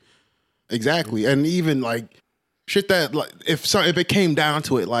exactly. And even like shit that like if it came down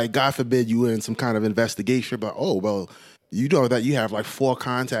to it, like God forbid you were in some kind of investigation, but oh well, you know that you have like 4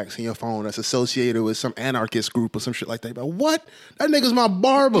 contacts in your phone that's associated with some anarchist group or some shit like that. But what? That nigga's my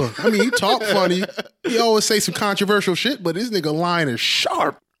barber. I mean, he talk funny. He always say some controversial shit, but this nigga line is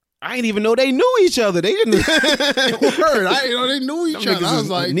sharp. I didn't even know they knew each other. They didn't. Word. I didn't know they knew each other. I was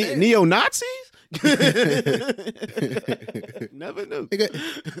like, neo-Nazis? Never knew.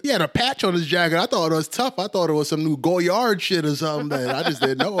 He had a patch on his jacket. I thought it was tough. I thought it was some new Goyard shit or something that I just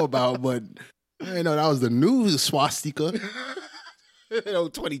didn't know about, but I didn't know that was the new swastika.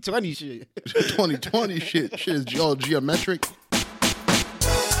 2020 shit. 2020 shit. Shit is all geometric.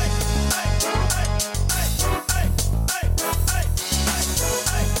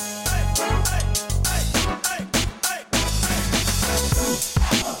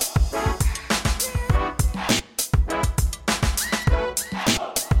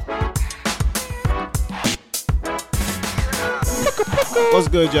 What's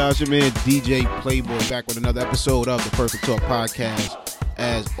good, y'all? It's your man DJ Playboy back with another episode of the Perfect Talk Podcast.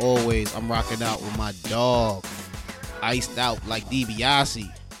 As always, I'm rocking out with my dog, iced out like DiBiase.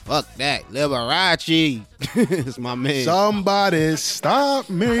 Fuck that, Liberace. It's my man. Somebody stop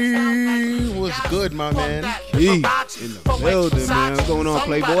me. What's good, my man? Peace in the building, man. What's going on,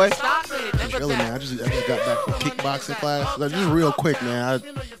 Playboy? Chilling, man. I just got back from kickboxing class. Like, just real quick, man.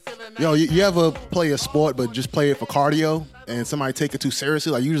 You ever play a sport but just play it for cardio and somebody take it too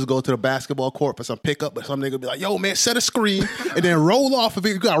seriously? Like you just go to the basketball court for some pickup, but some nigga be like, yo, man, set a screen and then roll off of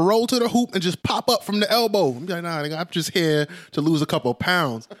it. You got to roll to the hoop and just pop up from the elbow. I'm like, nah, nigga, I'm just here to lose a couple of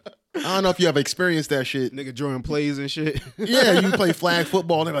pounds. I don't know if you ever experienced that shit. Nigga drawing plays and shit. Yeah, you play flag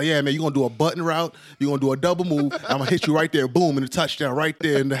football and they're like, yeah, man, you're going to do a button route. You're going to do a double move. I'm going to hit you right there, boom, in the touchdown right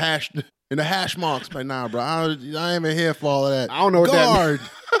there in the hash marks. Like, nah, bro, I ain't even here for all of that. I don't know what Guard. that means.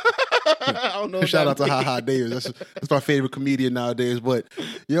 I don't know. Shout out to Ha Ha Davis. That's my favorite comedian nowadays. But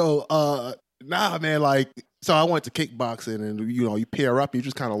yo, nah, man, like, so I went to kickboxing and you pair up, you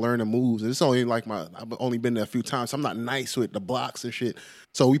just kind of learn the moves. And it's only like I've only been there a few times, so I'm not nice with the blocks and shit.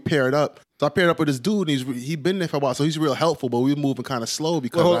 So we paired up. So I paired up with this dude, and he'd been there for a while, so he's real helpful. But we were moving kind of slow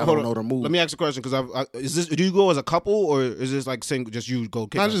because I don't know the move. Let me ask a question, because do you go as a couple or is this like single? Just you go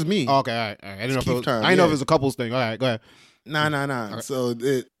kick? Not just me. Oh, okay, all right. I didn't know if it was a couples thing. All right, go ahead. Nah. Right. So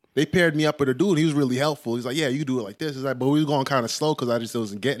they paired me up with a dude. He was really helpful. He's like, yeah, you can do it like this. It's like, but we were going kind of slow because I just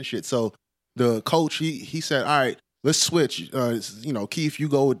wasn't getting shit. So the coach, he said, all right, let's switch. Keith, you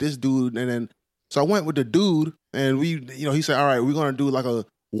go with this dude. And then, so I went with the dude and he said, all right, we're going to do like a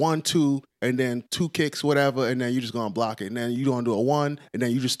 1-2 and then 2 kicks, whatever. And then you're just going to block it. And then you're going to do a 1 and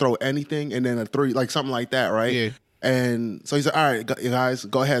then you just throw anything. And then a 3, like something like that. Right. Yeah. And so he said, all right, guys,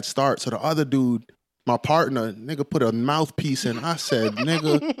 go ahead, start. So the other dude, my partner, nigga, put a mouthpiece in. I said,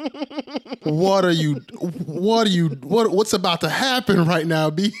 nigga, what's about to happen right now,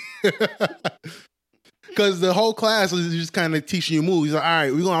 B? Because the whole class is just kind of teaching you moves. He's like, all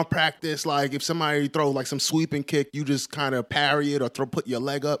right, we're going to practice. Like, if somebody throw like some sweeping kick, you just kind of parry it or put your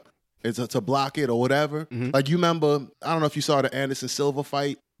leg up to block it or whatever. Mm-hmm. Like, you remember, I don't know if you saw the Anderson Silva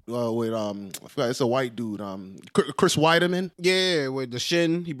fight. With I forgot, it's a white dude, Chris Weidman. Yeah, with the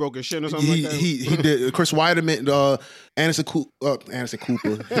shin, he broke his shin or something like that. He did. Chris Weidman, Anderson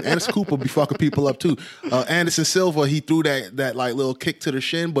Cooper be fucking people up too. Anderson Silva, he threw that like little kick to the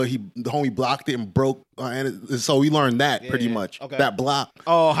shin, but the homie blocked it and broke. So we learned that pretty much. Okay. That block.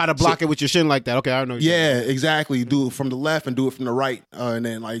 Oh, how to block it with your shin like that? Okay, I know. Yeah, exactly. Do it from the left and do it from the right, and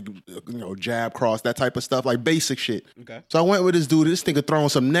then like jab, cross, that type of stuff, like basic shit. Okay. So I went with this dude. This nigga throwing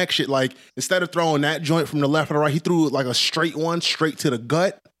some neck shit. Like instead of throwing that joint from the left or the right, he threw like a straight one straight to the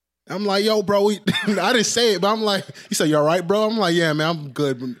gut. I'm like, yo, bro, I didn't say it, but I'm like, he said, you all right, bro? I'm like, yeah, man, I'm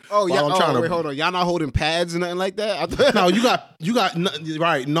good. Oh, yeah. Wait, hold on. Y'all not holding pads or nothing like that? No, you got,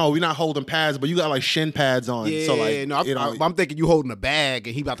 right. No, we're not holding pads, but you got like shin pads on. Yeah, so like, no, I'm thinking you holding a bag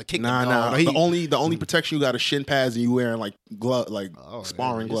and he about to kick Nah. The only protection you got is shin pads and you wearing like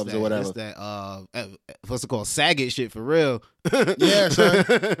sparring gloves or whatever. It's that, what's it called? Saget shit for real. Yeah,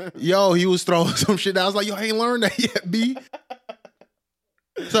 son. Yo, he was throwing some shit. I was like, yo, I ain't learned that yet, B.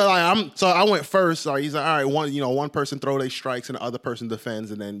 So I went first. So he's like, all right, one person throw their strikes and the other person defends,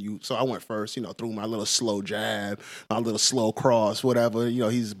 and then so I went first. Threw my little slow jab, my little slow cross, whatever.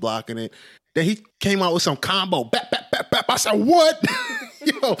 He's blocking it. Then he came out with some combo. Bap, bap, bap, bap. I said, what?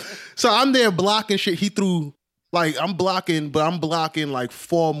 So I'm there blocking shit. He threw I'm blocking like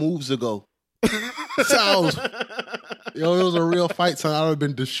 4 moves ago. So it was a real fight, son. I would have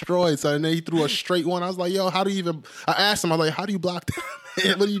been destroyed, son. And then he threw a straight one. I was like, yo, I asked him, I was like, how do you block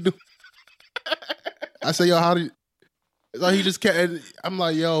that? What do you do? I said, yo, how do you? So he just kept. I'm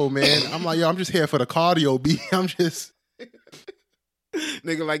like, yo, man. I'm just here for the cardio, B. I'm just.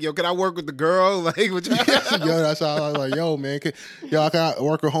 Nigga, like, yo, can I work with the girl? Like, what you... Yo, that's how I was like, yo, man. I can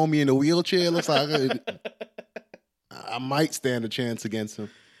work with homie in the wheelchair. Looks like I might stand a chance against him.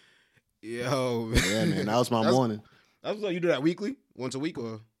 Yo, man. Yeah, man. That was my morning. That's what you do that weekly? Once a week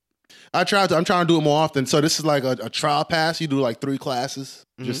or? I'm trying to do it more often. So this is like a trial pass. You do like 3 classes,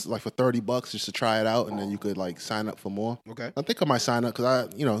 just like for $30 just to try it out, and then you could like sign up for more. Okay. I think I might sign up because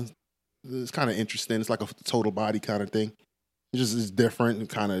it's kind of interesting. It's like a total body kind of thing. It's different and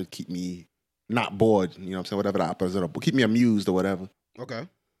kind of keep me not bored. You know what I'm saying? Whatever the opposite of, keep me amused or whatever. Okay.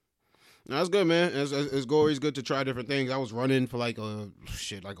 No, that's good, man. It's always good to try different things. I was running for like a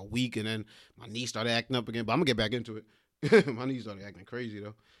week, and then my knee started acting up again. But I'm gonna get back into it. My knee started acting crazy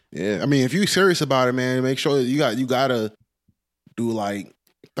though. Yeah, I mean, if you're serious about it, man, make sure you gotta do like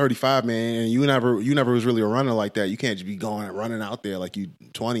 35, man. And you never was really a runner like that. You can't just be going and running out there like you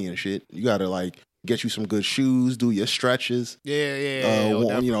 20 and shit. You gotta like get you some good shoes, do your stretches. Yeah.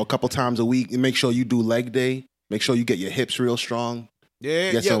 A couple times a week, and make sure you do leg day. Make sure you get your hips real strong.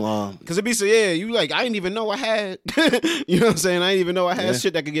 Yeah, get some. Because it be so. Yeah, you like I didn't even know I had. You know what I'm saying? I didn't even know I had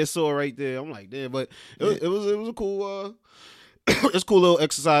shit that could get sore right there. I'm like, damn, but it was a cool. It's a cool little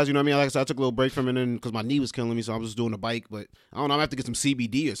exercise, you know what I mean? Like I said, I took a little break from it because my knee was killing me, so I was just doing the bike. But I don't know, I'm gonna have to get some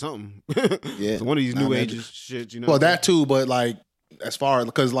CBD or something. Yeah, so one of these new age shit, you know. Well, that too, but like as far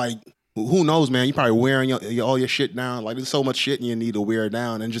because like who knows, man? You probably wearing all your shit down. Like there's so much shit you need to wear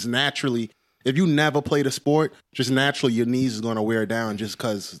down, and just naturally, if you never played a sport, just naturally your knees is gonna wear down just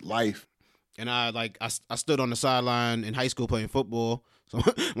because life. And I stood on the sideline in high school playing football. So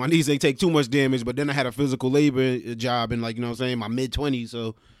my knees, they take too much damage, but then I had a physical labor job in like, you know what I'm saying, my mid-20s.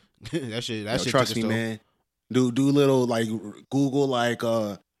 So that shit trust me, man. Do little like Google like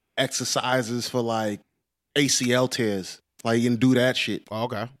exercises for like ACL tears. Like you can do that shit. Oh,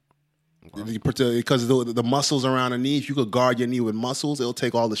 okay. Because the muscles around the knee, if you could guard your knee with muscles, it'll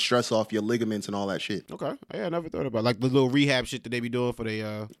take all the stress off your ligaments and all that shit. Okay. Yeah, I never thought about like the little rehab shit that they be doing for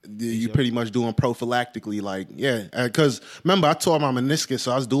you pretty much doing prophylactically, like because remember I tore my meniscus,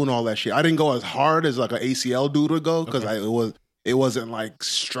 so I was doing all that shit. I didn't go as hard as like an ACL dude would go because it wasn't like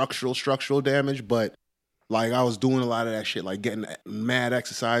structural damage, but like I was doing a lot of that shit, like getting mad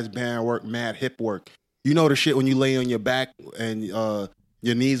exercise band work, mad hip work. You know the shit when you lay on your back and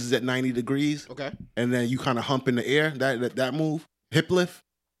your knees is at 90 degrees. Okay. And then you kind of hump in the air. That move, hip lift.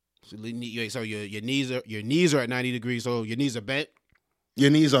 So your knees are at 90 degrees. So your knees are bent. Your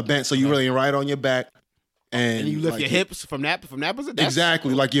knees are bent, so you're really right on your back, and you lift like, your hips from that position.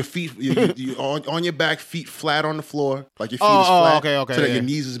 Exactly, like your feet, you on your back, feet flat on the floor, like your feet is flat. Okay, so that your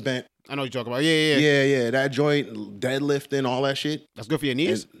knees is bent. I know what you're talking about. Yeah. That joint, deadlifting, all that shit. That's good for your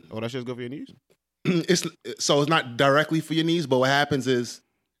knees. That shit's good for your knees. It's not directly for your knees, but what happens is,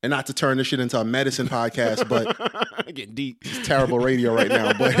 and not to turn this shit into a medicine podcast, but getting deep. It's terrible radio right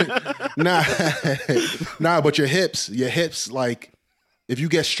now, but but your hips, like if you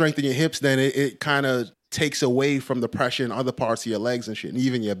get strength in your hips, then it kind of takes away from the pressure in other parts of your legs and shit, and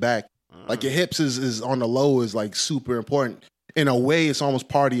even your back. Like your hips is on the low is like super important. In a way, it's almost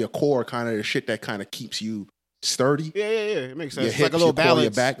part of your core, kind of the shit that kind of keeps you sturdy. Yeah. It makes sense. Your hips, like a little balance.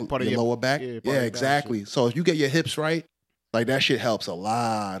 Your back, part of your lower back. Yeah, exactly. So if you get your hips right, like that shit helps a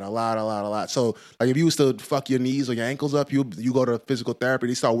lot. So like if you was to fuck your knees or your ankles up, you go to physical therapy,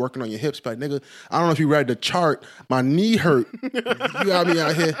 they start working on your hips. But nigga, I don't know if you read the chart. My knee hurt. You got me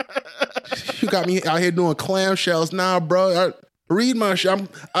out here. You got me out here doing clamshells. Nah, bro. Read my shit.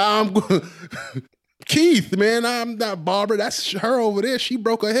 I'm Keith, man. I'm not Barbara. That's her over there. She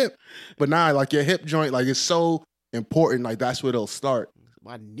broke her hip. But nah, like your hip joint, like it's so important. Like that's where it'll start.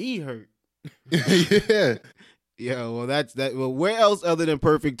 My knee hurt. Yeah. Yeah, well, that's that. Well, where else other than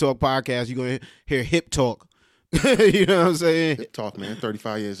Perfect Talk Podcast you gonna hear hip talk? You know what I'm saying? Hip talk, man.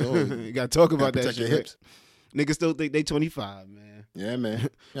 35 years old. You gotta talk about that shit. Your hips. Niggas still think they 25, man. Yeah, man.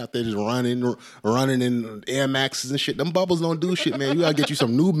 You out there just running in Air Maxes and shit. Them bubbles don't do shit, man. You gotta get you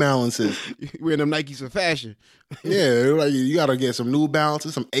some New Balances. Wearing them Nikes for fashion. Yeah, like you gotta get some New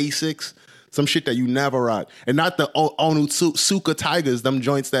Balances, some Asics. Some shit that you never rock. And not the Onitsuka Tigers, them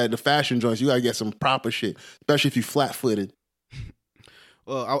joints the fashion joints. You gotta get some proper shit, especially if you flat-footed.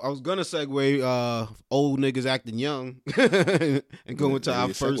 Well, I was gonna segue old niggas acting young and go into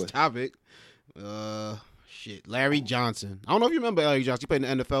our first topic. Shit, Larry Johnson. I don't know if you remember Larry Johnson. He played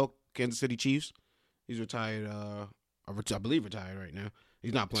in the NFL, Kansas City Chiefs. He's retired, I believe retired right now.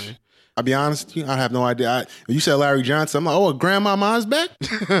 He's not playing. I'll be honest with you, I have no idea. When you said Larry Johnson, I'm like, oh, Grandma Ma's back?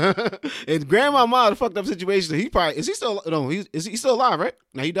 And Grandma Ma, the fucked up situation. He probably is he still alive, right?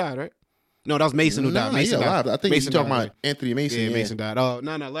 Now he died, right? No, that was Mason who died. Mason died. I think Mason you're talking died. about Anthony Mason. Yeah, Yeah, Mason died. Oh,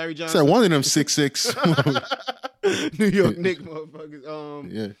 no, Larry Johnson. Said one of them 6'6". New York Knicks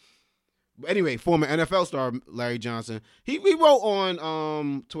motherfuckers. Yeah. But anyway, former NFL star Larry Johnson. He wrote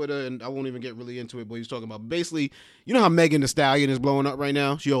on Twitter, and I won't even get really into it, but he was talking about basically, you know how Megan Thee Stallion is blowing up right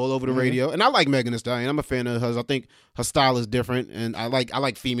now? She all over the radio. And I like Megan Thee Stallion. I'm a fan of hers. I think her style is different, and I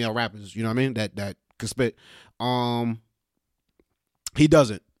like female rappers, you know what I mean? That can spit. He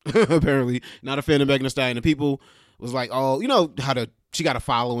doesn't. Apparently. Not a fan of Megan Thee Stallion. And people was like, oh, you know she got a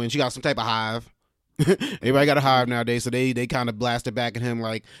following, she got some type of hive. Everybody got a hive nowadays, so they kind of blasted back at him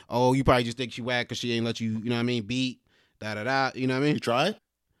like, oh, you probably just think she whack because she ain't let you, you know what I mean, beat, da-da-da, you know what I mean? You tried?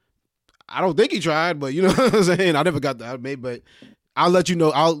 I don't think he tried, but you know what I'm saying? I never got that made, but I'll let you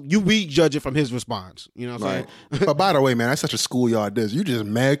know. We judge it from his response, you know what I'm saying? But by the way, man, that's such a schoolyard diss. You just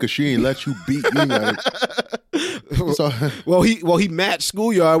mad because she ain't let you beat me. Well, he matched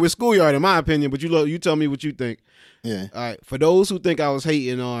Schoolyard with Schoolyard, in my opinion, but you tell me what you think. Yeah. All right. For those who think I was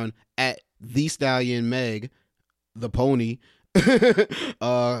hating on at The Stallion Meg, the pony,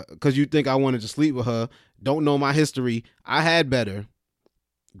 because you think I wanted to sleep with her, don't know my history. I had better.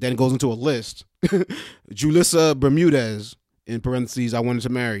 Then it goes into a list. Julissa Bermudez, in parentheses, I wanted to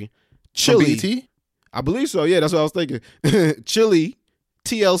marry. Chili. From BET? I believe so. Yeah, that's what I was thinking. Chili,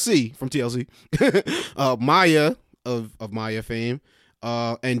 TLC, from TLC. Maya, of Maya fame.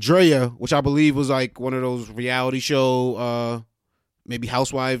 Andrea, which I believe was like one of those reality show, maybe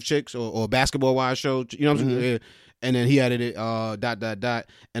housewife chicks or basketball wives show, you know what I'm saying? And then he added it, ...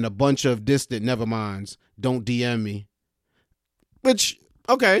 and a bunch of distant neverminds. Don't DM me. Which,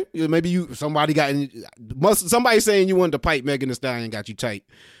 okay, maybe somebody saying you wanted to pipe Megan Thee Stallion got you tight.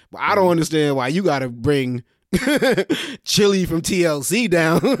 But I don't understand why you got to bring Chili from TLC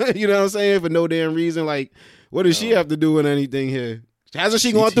down. You know what I'm saying? For no damn reason. Like, what does she have to do with anything here? Hasn't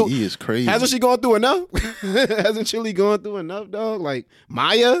she gone through? CTE is crazy. Hasn't she gone through enough? Hasn't Chili gone through enough, dog? Like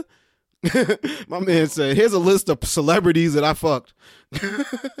Maya. My man said, "Here's a list of celebrities that I fucked."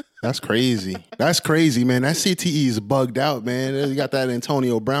 That's crazy. That's crazy, man. That CTE is bugged out, man. You got that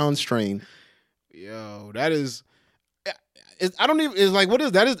Antonio Brown strain. Yo, that is. I don't even. It's like, what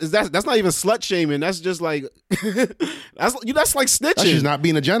is that? That's not even slut shaming. That's just like that's like snitching. That's just not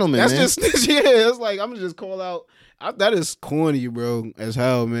being a gentleman. That's man. just snitching. Yeah, it's like I'm gonna just call out. That is corny, bro, as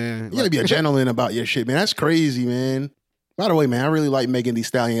hell, man. You gotta be a gentleman about your shit, man. That's crazy, man. By the way, man, I really like Megan Thee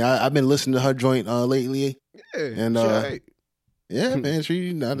Stallion. I've been listening to her joint lately. Yeah, and right. Yeah, man,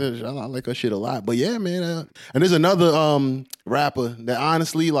 I like her shit a lot. But yeah, man, and there's another rapper that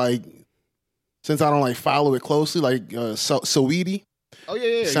honestly, like, since I don't like follow it closely, like Saweetie. Oh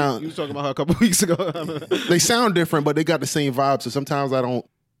yeah. You was talking about her a couple weeks ago. They sound different, but they got the same vibe. So sometimes I don't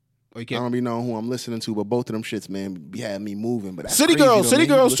be knowing who I'm listening to. But both of them shits, man, be having me moving. But that's City crazy, Girls, though, City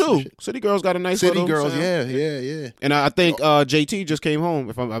man. Girls too. City Girls got a nice City little Girls, sound. yeah. And I think JT just came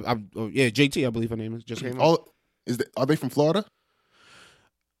home. JT, I believe her name is, just came home. Are they from Florida?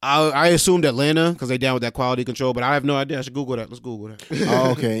 I assumed Atlanta because they down with that quality control, but I have no idea. I should Google that. Let's Google that.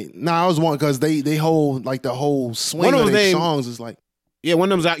 Oh, okay. I was one because they hold like the whole swing of their songs is like. Yeah,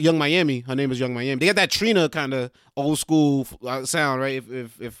 one of them's Young Miami. Her name is Young Miami. They got that Trina kind of old school sound, right?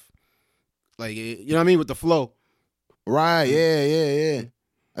 If like, you know what I mean, with the flow. Right. Yeah.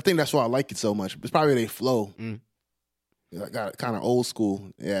 I think that's why I like it so much. It's probably their flow. I got kind of old school.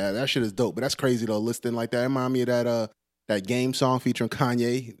 Yeah, that shit is dope. But that's crazy though. Listening like that, remind me of that Game song featuring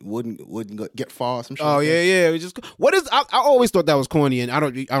Kanye. Wouldn't get far. Some shit. Oh like yeah. I always thought that was corny, and I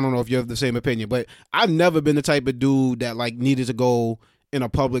don't know if you have the same opinion, but I've never been the type of dude that like needed to go in a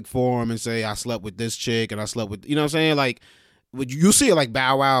public forum and say I slept with this chick and I slept with, you know what I'm saying? Like, you see it like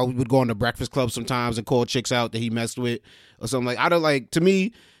Bow Wow would go on the Breakfast Club sometimes and call chicks out that he messed with or something. Like, I don't like, to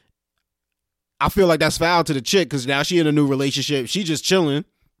me, I feel like that's foul to the chick because now she in a new relationship. She just chilling.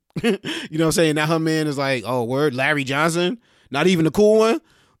 You know what I'm saying? Now her man is like, oh, word, Larry Johnson? Not even the cool one?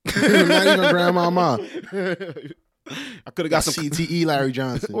 Not even Grandmama. I could have got some CTE Larry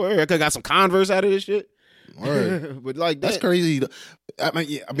Johnson. Word, I could have got some Converse out of this shit. Word. But like that's crazy. I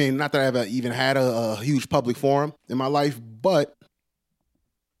mean, not that I ever even had a huge public forum in my life, but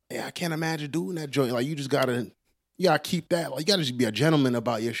yeah, I can't imagine doing that joint. Like, you gotta keep that. Like, you gotta just be a gentleman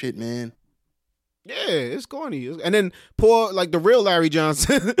about your shit, man. Yeah, it's corny. And then poor, like the real Larry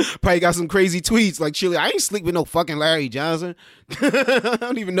Johnson probably got some crazy tweets like, Chili, I ain't sleep with no fucking Larry Johnson. I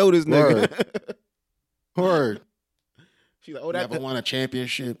don't even know this nigga. Word. She's like, oh, that never won a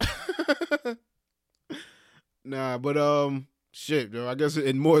championship. Nah, but shit, though. I guess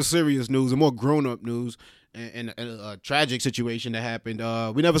in more serious news and more grown-up news and a tragic situation that happened,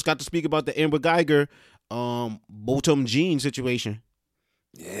 we never got to speak about the Amber Geiger Botum Jean situation.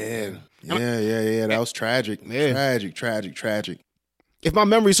 Yeah. That was tragic. Yeah. Tragic. If my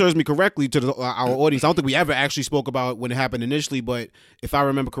memory serves me correctly to our audience, I don't think we ever actually spoke about when it happened initially, but if I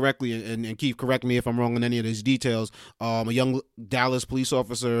remember correctly, and Keith, correct me if I'm wrong in any of these details, a young Dallas police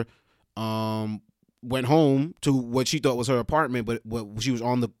officer went home to what she thought was her apartment, but she was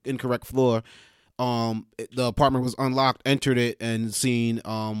on the incorrect floor. The apartment was unlocked, entered it, and seen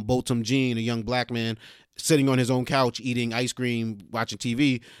Botham Jean, a young black man, sitting on his own couch eating ice cream, watching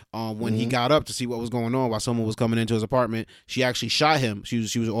TV. When he got up to see what was going on while someone was coming into his apartment, she actually shot him. She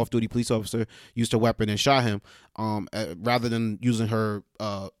was an off-duty police officer, used her weapon and shot him. Rather than using her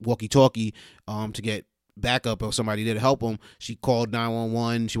walkie-talkie to get backup or somebody there to help him, she called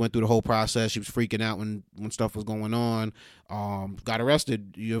 911. She went through the whole process. She was freaking out when stuff was going on. Got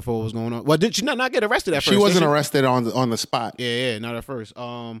arrested before what was going on. Well, did she not get arrested at first? She wasn't arrested on the spot. Yeah, not at first.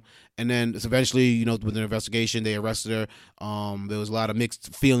 And then eventually, with an investigation, they arrested her. There was a lot of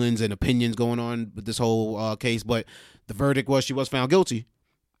mixed feelings and opinions going on with this whole case, but the verdict was she was found guilty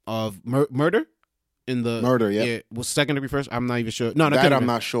of murder. In the murder, yeah, was second degree first. I'm not even sure. No, that I'm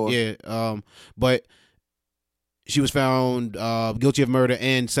not sure. Yeah, but she was found guilty of murder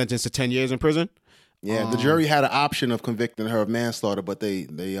and sentenced to 10 years in prison. Yeah, the jury had an option of convicting her of manslaughter, but they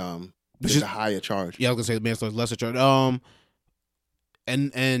did a higher charge. Yeah, I was gonna say manslaughter is lesser charge.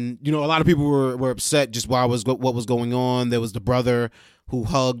 And a lot of people were upset just what was going on. There was the brother who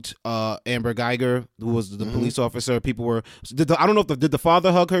hugged Amber Geiger, who was the police officer. People were. I don't know if did the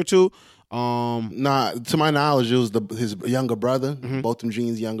father hug her too. Nah, to my knowledge, it was his younger brother, Botham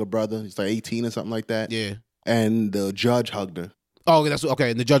Jean's younger brother. He's like 18 or something like that. Yeah. And the judge hugged her. Oh, that's okay.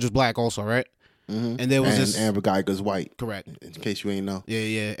 And the judge was black also, right? Mm-hmm. And there was this Amber Geiger's white. Correct. In case you ain't know.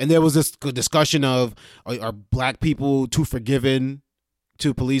 Yeah. And there was this discussion of are black people too forgiving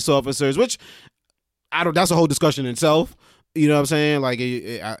to police officers, which that's a whole discussion in itself. You know what I'm saying? Like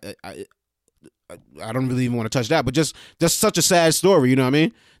I don't really even want to touch that, but just such a sad story. You know what I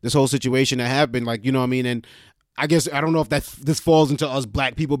mean? This whole situation that happened, like, you know what I mean? And I guess I don't know if this falls into us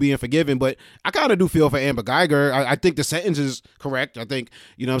black people being forgiven, but I kind of do feel for Amber Geiger. I think the sentence is correct. I think,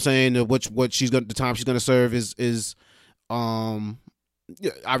 you know what I'm saying, what she's going the time she's going to serve is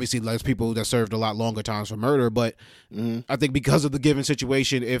obviously there's people that served a lot longer times for murder, but I think because of the given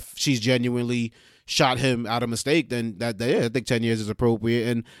situation, if she's genuinely shot him out of mistake, then I think 10 years is appropriate.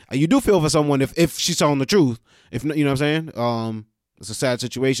 And you do feel for someone if she's telling the truth, if you know what I'm saying. It's a sad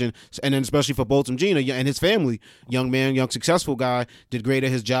situation, and then especially for Botham Jean and his family. Young man, young successful guy, did great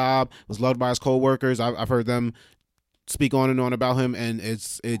at his job, was loved by his co-workers. I've heard them speak on and on about him, and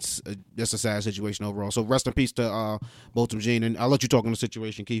it's just a sad situation overall. So rest in peace to Botham Jean, and I'll let you talk on the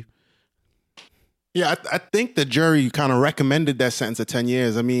situation, Keith. Yeah, I think the jury kind of recommended that sentence of 10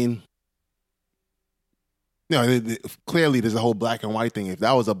 years. I mean, clearly there's a whole black and white thing. If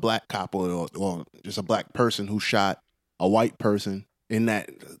that was a black cop or just a black person who shot a white person in that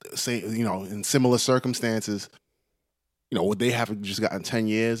same, in similar circumstances, would they have just gotten 10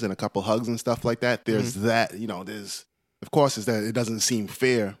 years and a couple hugs and stuff like that? There's that, there's, of course, is that it doesn't seem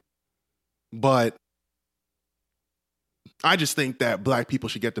fair, but I just think that black people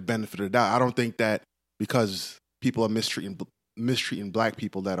should get the benefit of the doubt. I don't think that because people are mistreating black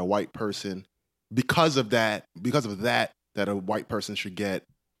people, that a white person, because of that, that a white person should get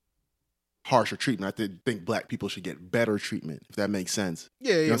harsher treatment. I think black people should get better treatment, if that makes sense.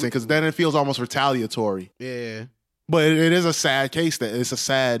 Yeah. You know what I'm saying? Because then it feels almost retaliatory. Yeah. But it is a sad case. That it's a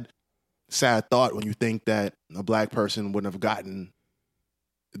sad thought when you think that a black person wouldn't have gotten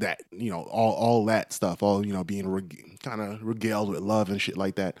that, all that stuff, all, being kind of regaled with love and shit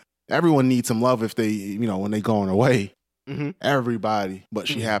like that. Everyone needs some love if they, when they going away. Everybody, but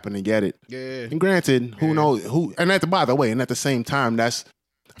she happened to get it. Yeah. And granted, who knows who? And by the way, and at the same time, I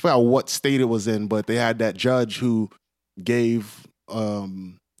forgot what state it was in, but they had that judge who gave a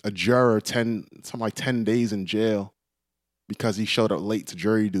juror 10 days in jail because he showed up late to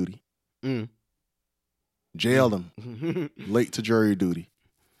jury duty. Jailed him late to jury duty.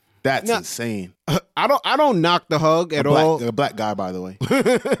 That's insane. I don't knock the hug at all. A black guy, by the way.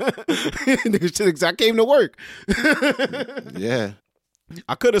 I came to work. Yeah.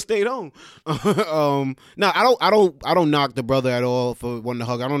 I could have stayed home. No, I don't knock the brother at all for wanting to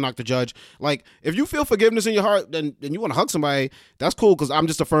hug. I don't knock the judge. Like, if you feel forgiveness in your heart, then you want to hug somebody, that's cool, because I'm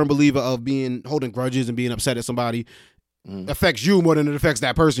just a firm believer of holding grudges and being upset at somebody affects you more than it affects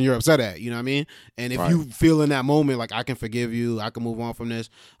that person you're upset at. You know what I mean? And if you feel in that moment like, I can forgive you, I can move on from this,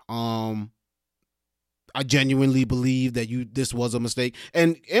 I genuinely believe that this was a mistake.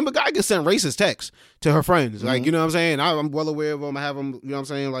 And Amber Geiger sent racist texts to her friends. Like, you know what I'm saying? I'm well aware of them. I have them, you know what I'm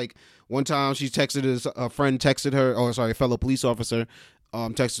saying? Like, one time a fellow police officer,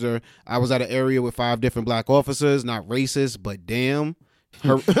 texted her, I was at an area with 5 different black officers, not racist, but damn.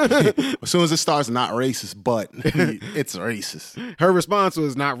 As soon as it starts, not racist, but it's racist. Her response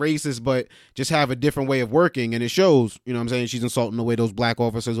was not racist, but just have a different way of working, and it shows. You know what I'm saying? She's insulting the way those black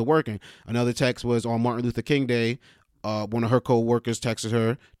officers are working. Another text was on Martin Luther King Day. One of her co-workers texted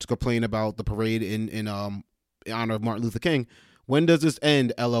her to complain about the parade in honor of Martin Luther King. When does this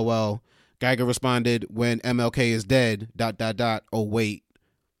end? LOL. Geiger responded, when MLK is dead, ... Oh, wait.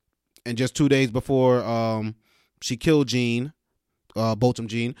 And just 2 days before she killed Jean, Botham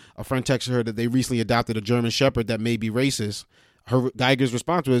Jean, a friend texted her that they recently adopted a German Shepherd that may be racist. Geiger's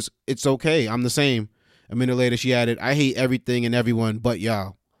response was, it's okay, I'm the same. A minute later, she added, I hate everything and everyone but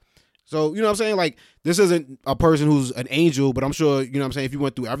y'all. So, you know what I'm saying? Like, this isn't a person who's an angel, but I'm sure, you know what I'm saying, if you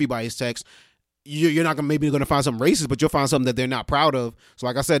went through everybody's text, you're not maybe going to find something racist, but you'll find something that they're not proud of. So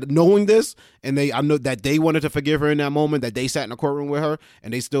like I said, knowing this, and I know that they wanted to forgive her in that moment, that they sat in a courtroom with her,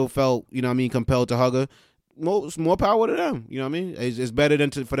 and they still felt, you know what I mean, compelled to hug her. More power to them. You know what I mean? It's better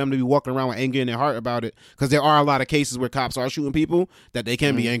than for them to be walking around with anger in their heart about it, because there are a lot of cases where cops are shooting people that they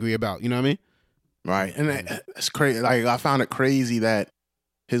can be angry about. You know what I mean? Right. And it's crazy. Like, I found it crazy that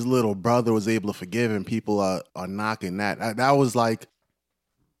his little brother was able to forgive him. People are knocking that. That was like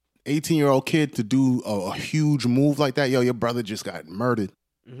 18-year-old kid to do a huge move like that. Yo, your brother just got murdered.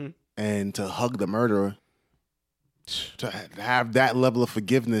 Mm-hmm. And to hug the murderer, to have that level of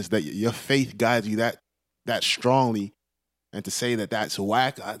forgiveness, that your faith guides you that strongly, and to say that that's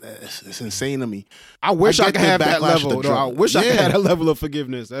whack, it's insane to me. I wish I could have that level. I wish I could have that level of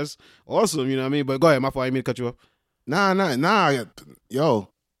forgiveness. That's awesome, you know what I mean? But go ahead, my fault. I didn't mean to cut you off. Nah. Yo,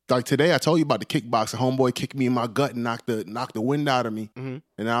 like today, I told you about the kickboxer. Homeboy kicked me in my gut and knocked the wind out of me. Mm-hmm.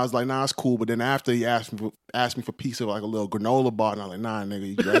 And I was like, nah, it's cool. But then after he asked me for a piece of like a little granola bar, and I was like, nah, nigga,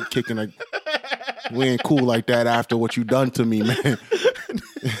 you kicking like we ain't cool like that after what you done to me, man.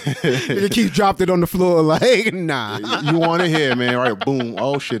 He keeps dropped it on the floor like, nah. You want to hear, man? Right, boom.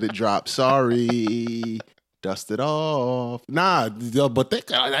 Oh shit, it dropped. Sorry. Dust it off. Nah, but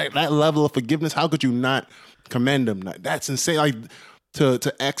that level of forgiveness, how could you not commend them? That's insane. Like,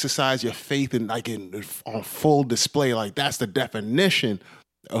 to exercise your faith in on full display, like that's the definition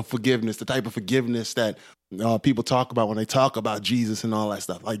of forgiveness, the type of forgiveness that people talk about when they talk about Jesus and all that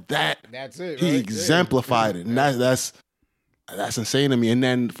stuff. Like that. That's it. He exemplified it, and that's insane to me. And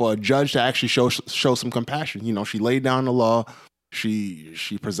then for a judge to actually show some compassion, you know, she laid down the law, she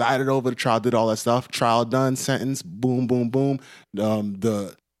presided over the trial, did all that stuff. Trial done, sentence, boom, boom, boom.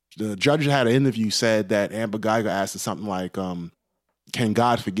 The judge had an interview, said that Amber Geiger asked her something like, can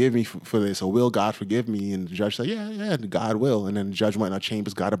God forgive me for this, or will God forgive me? And the judge said, yeah, God will. And then the judge went in our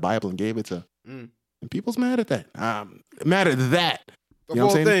chambers, got a Bible, and gave it to her. And people's mad at that. Mad at that. You know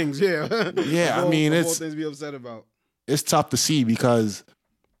what I'm saying? Things, yeah. Yeah, I mean, it's things to be upset about. It's tough to see, because,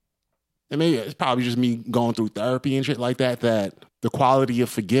 and maybe it's probably just me going through therapy and shit like that the quality of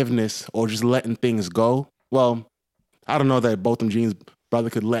forgiveness or just letting things go. Well, I don't know that Botham Jean's brother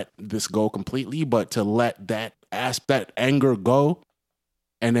could let this go completely, but to let that anger go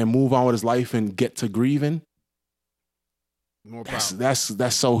and then move on with his life and get to grieving,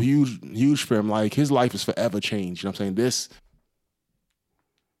 that's so huge for him. Like, his life is forever changed. You know what I'm saying? This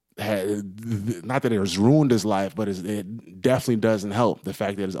not that it has ruined his life, but it definitely doesn't help the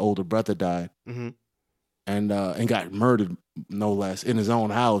fact that his older brother died. Mm-hmm. And got murdered, no less, in his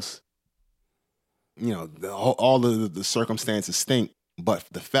own house. You know, all the circumstances stink, but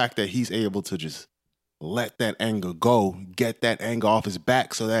the fact that he's able to just let that anger go, get that anger off his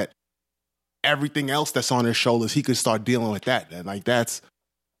back, so that everything else that's on his shoulders, he could start dealing with that. And like, that's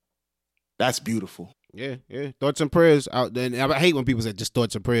beautiful. Yeah. Thoughts and prayers out there. And I hate when people say just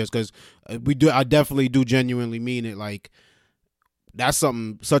thoughts and prayers, because I definitely do genuinely mean it. Like, that's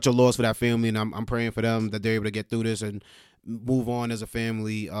such a loss for that family, and I'm praying for them that they're able to get through this and move on as a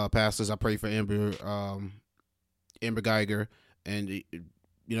family. Pastors, I pray for Amber Geiger, and you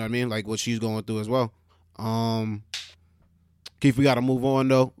know what I mean, like what she's going through as well. Keith, we got to move on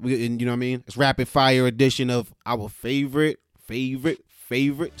though. And you know what I mean? It's rapid fire edition of our favorite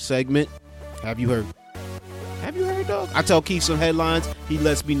segment. Have you heard? Dog? I tell Keith some headlines. He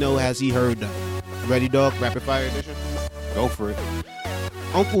lets me know, has he heard them? Ready, dog? Rapid fire edition. Go for it.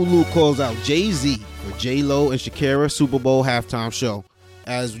 Uncle Luke calls out Jay-Z for J-Lo and Shakira Super Bowl halftime show.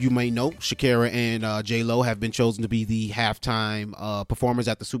 As you may know, Shakira and J-Lo have been chosen to be the halftime performers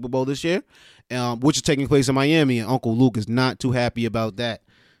at the Super Bowl this year, which is taking place in Miami, and Uncle Luke is not too happy about that.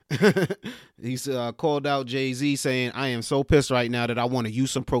 He's called out Jay-Z saying, "I am so pissed right now that I want to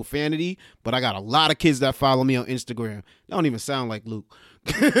use some profanity, but I got a lot of kids that follow me on Instagram." They don't even sound like Luke.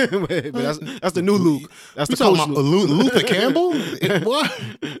 But that's the new Luke. That's the coach Luke. Luther Campbell? What?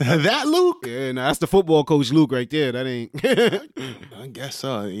 That Luke? Yeah, no, that's the football coach Luke right there. That ain't. I guess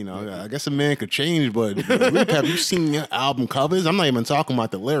so. I guess a man could change, but Luke, have you seen your album covers? I'm not even talking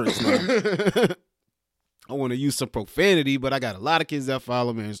about the lyrics now. I want to use some profanity, but I got a lot of kids that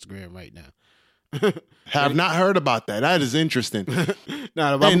follow me on Instagram right now. Have not heard about that. That is interesting. Hold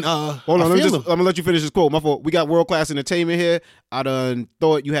on, I'm gonna let you finish this quote. My fault. We got world class entertainment here. I done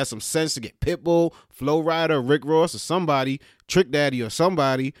thought you had some sense to get Pitbull, Flo Rida, Rick Ross, or somebody, Trick Daddy, or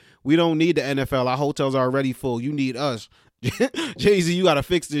somebody. We don't need the NFL. Our hotels are already full. You need us. Jay-Z, you gotta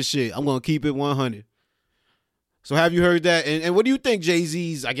fix this shit. I'm gonna keep it 100. So have you heard that? And what do you think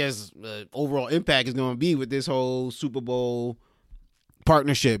Jay-Z's, I guess, overall impact is going to be with this whole Super Bowl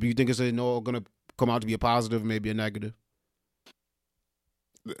partnership? You think it's all going to come out to be a positive, maybe a negative?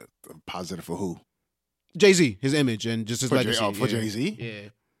 Positive for who? Jay-Z, his image and just his legacy. For Jay-Z? Yeah.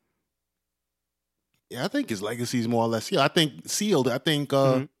 Yeah, I think his legacy is more or less, I think sealed. I think,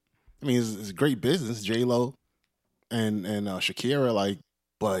 I mean, it's great business, J-Lo and Shakira,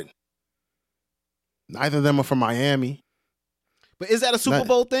 but neither of them are from Miami. But is that a Super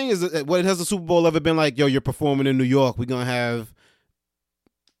Bowl thing? Has the Super Bowl ever been like, yo, you're performing in New York, we're going to have,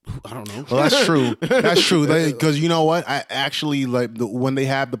 I don't know. Well, that's true. That's true. Because you know what? I actually, when they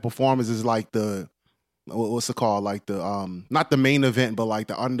have the performances, like what's it called? Like the, not the main event, but like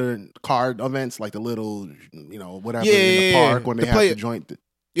the undercard events, like the little, whatever in the park when they have the joint.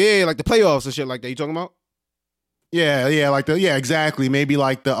 Yeah, like the playoffs and shit like that. You talking about? Yeah, exactly. Maybe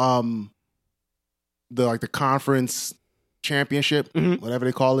like the conference championship, whatever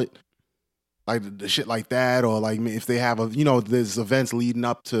they call it, like the shit like that, or like if they have there's events leading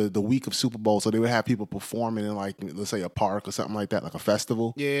up to the week of Super Bowl, so they would have people performing in like, let's say, a park or something like that, like a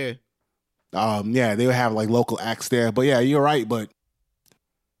festival. Yeah. They would have like local acts there. But yeah, you're right. But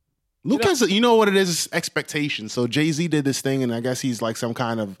Luke has, what it is, expectations. So Jay-Z did this thing, and I guess he's like some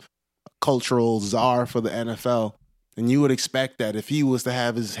kind of cultural czar for the NFL. And you would expect that if he was to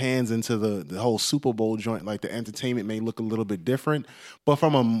have his hands into the whole Super Bowl joint, like the entertainment may look a little bit different. But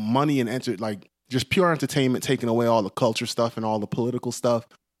from a money and just pure entertainment, taking away all the culture stuff and all the political stuff,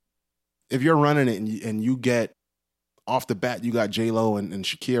 if you're running it and you get off the bat, you got J-Lo and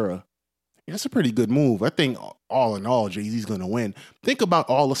Shakira, that's a pretty good move. I think all in all, Jay-Z's going to win. Think about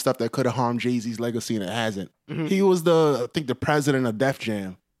all the stuff that could have harmed Jay-Z's legacy and it hasn't. Mm-hmm. He was the president of Def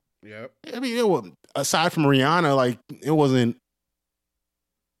Jam. Yep. I mean, aside from Rihanna, it wasn't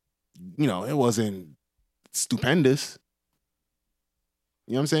stupendous.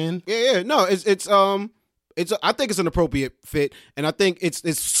 You know what I'm saying? Yeah. No, I think it's an appropriate fit, and I think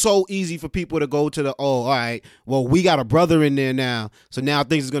it's so easy for people to go to all right, well, we got a brother in there now, so now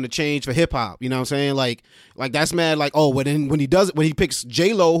things is going to change for hip hop. You know what I'm saying? Like that's mad. Like, when he picks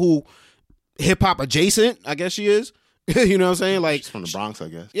J-Lo, who hip hop adjacent, I guess she is. You know what I'm saying? Like, she's from the Bronx, I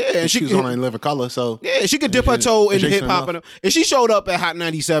guess. Yeah, and she was on In Living Color, so yeah, she could dip her toe in hip hop. If she showed up at Hot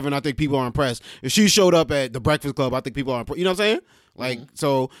 97, I think people are impressed. If she showed up at the Breakfast Club, I think people are impressed. You know what I'm saying? Like,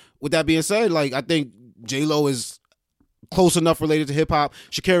 so with that being said, I think J-Lo is close enough related to hip hop.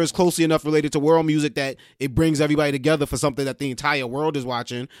 Shakira is closely enough related to world music that it brings everybody together for something that the entire world is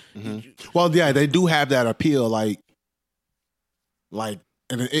watching. Mm-hmm. Well, yeah, they do have that appeal, like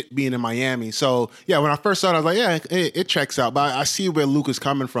and it being in Miami. So, yeah, when I first saw it, I was like, yeah, it checks out. But I see where Luke is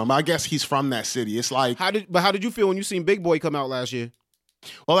coming from. I guess he's from that city. It's like... How did you feel when you seen Big Boy come out last year?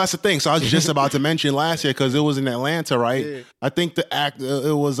 Well, that's the thing. So I was just about to mention last year because it was in Atlanta, right? Yeah. I think the act,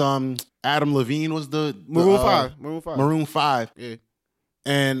 it was Adam Levine was the... Maroon 5. Yeah.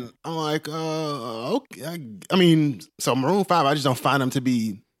 And I'm like, okay. I mean, so Maroon 5, I just don't find them to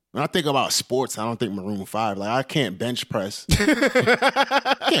be... When I think about sports, I don't think Maroon 5. I can't bench press.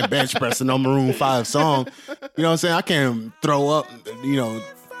 I can't bench press a no Maroon 5 song. You know what I'm saying? I can't throw up,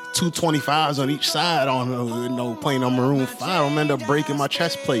 225s on each side on playing on Maroon 5. I'm gonna end up breaking my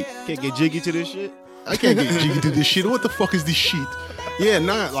chest plate. Can't get jiggy to this shit? I can't get jiggy to this shit. What the fuck is this shit? Yeah,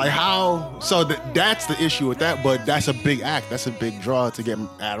 not like how. So that's the issue with that, but that's a big act. That's a big draw to get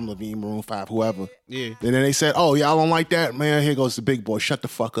Adam Levine, Maroon 5, whoever. Yeah. And then they said, oh, y'all don't like that? Man, here goes the Big Boy. Shut the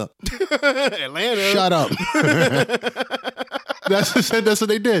fuck up. Atlanta. Shut up. That's what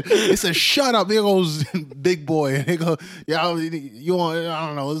they did. They said, shut up. There goes Big Boy. And they go, y'all, you want, I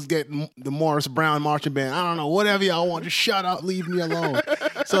don't know, let's get the Morris Brown marching band. I don't know, whatever y'all want. Just shut up. Leave me alone.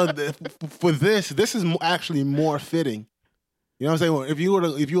 So for this is actually more fitting. You know what I'm saying? If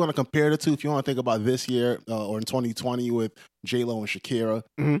you want to compare the two, if you want to think about this year or in 2020 with J-Lo and Shakira,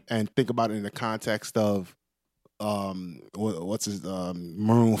 and think about it in the context of what's his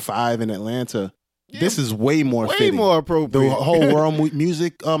Maroon 5 in Atlanta, this is way more fitting. More appropriate. The whole world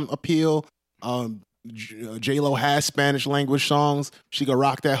music appeal. J-Lo has Spanish language songs. She could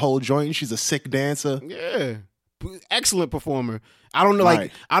rock that whole joint. She's a sick dancer. Yeah. Excellent performer. I don't know, I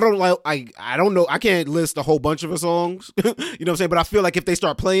don't know. I can't list a whole bunch of her songs. You know what I'm saying? But I feel like if they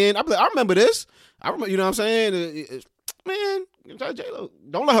start playing, I'm like, I remember this. I remember, you know what I'm saying? Man, J-Lo,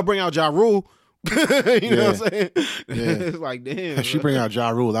 don't let her bring out Ja Rule. You know what I'm saying? Yeah. It's like, damn. If she bring out Ja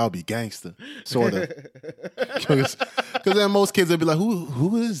Rule, that would be gangster. Sort of. Because then most kids would be like,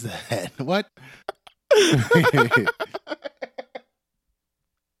 who is that? What?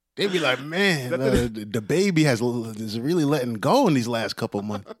 They'd be like, man, the baby is really letting go in these last couple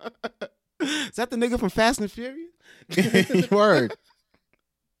months. Is that the nigga from Fast and Furious? Word.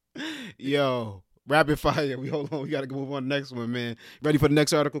 Yo, rapid fire. Hold on. We got to move on to the next one, man. Ready for the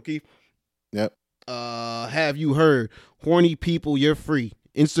next article, Keith? Yep. Have you heard? Horny people, you're free.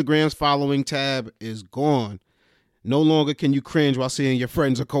 Instagram's following tab is gone. No longer can you cringe while seeing your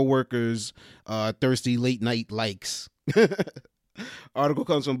friends or coworkers thirsty late night likes. Article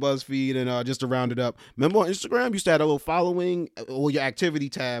comes from BuzzFeed, and just to round it up, remember on Instagram you used to have a little following, or your activity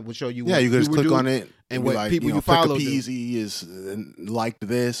tab would show you. Yeah, you could just click on it and what like, people you follow. Peasy is liked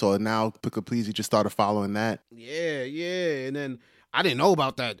this, or now Peasy just started following that. Yeah, and then I didn't know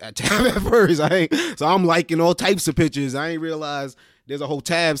about that tab at first. So I'm liking all types of pictures. I ain't realized there's a whole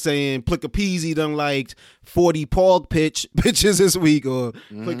tab saying Peasy done liked 40 Pog pictures this week, or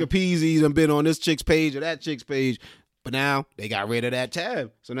Peasy done been on this chick's page or that chick's page. But now they got rid of that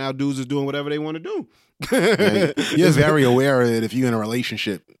tab. So now dudes is doing whatever they want to do. Yeah, you're very aware of it if you're in a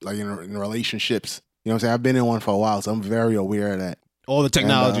relationship, like in relationships. You know what I'm saying? I've been in one for a while, so I'm very aware of that. All the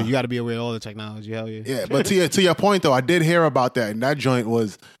technology. And, you got to be aware of all the technology. Hell yeah. Yeah, but to your point, though, I did hear about that. And that joint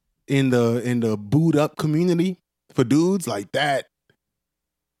was in the boot up community for dudes like that.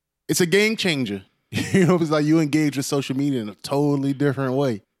 It's a game changer. You know, it's like you engage with social media in a totally different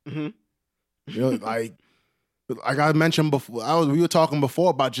way. Mm-hmm. You know, like I mentioned before, we were talking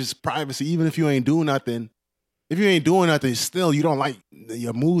before about just privacy. Even if you ain't doing nothing, still you don't like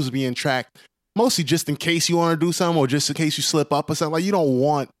your moves being tracked. Mostly just in case you want to do something, or just in case you slip up or something. Like you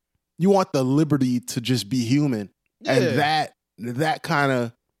want the liberty to just be human, and that kind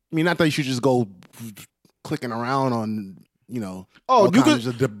of. I mean, not that you should just go clicking around on. You know, you could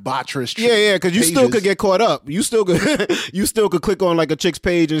debaucherous. Because you still could get caught up. You still could click on like a chick's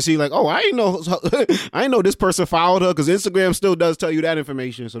page and see like, oh, I ain't know this person followed her, because Instagram still does tell you that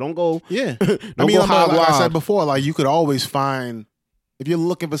information. So don't go. Yeah, like I said before, like you could always find, if you're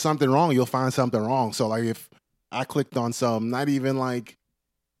looking for something wrong, you'll find something wrong. So like if I clicked on some, not even like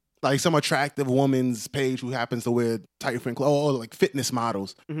some attractive woman's page who happens to wear tight fit clothes, or like fitness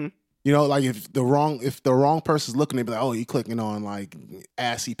models. Mm-hmm. You know, like if the wrong person's looking, they be like, oh, you clicking on like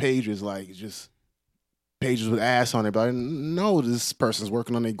assy pages, like just pages with ass on it. But no, this person's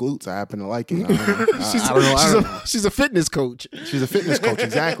working on their glutes. I happen to like it. I don't know. She's a fitness coach. She's a fitness coach,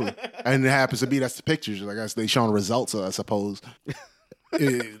 exactly. And it happens to be that's the pictures. Like they showing results, I suppose. But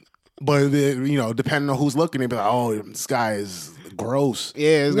you know, depending on who's looking, they be like, oh, this guy is gross.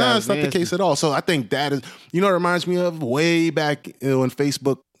 Yeah, it's not the case at all. So I think that is, you know, it reminds me of way back when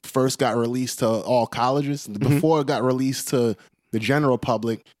Facebook first got released to all colleges, before it got released to the general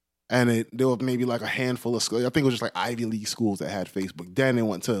public, and there was maybe like a handful of schools. I think it was just like Ivy League schools that had Facebook. Then it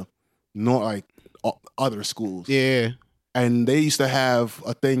went to other schools. Yeah. And they used to have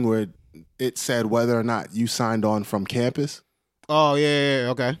a thing where it said whether or not you signed on from campus. Oh, yeah,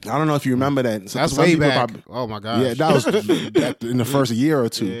 okay. I don't know if you remember that. That's way back. Oh, my gosh. Yeah, that was in the first year or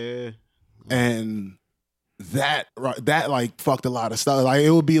two. Yeah. And that like fucked a lot of stuff. Like it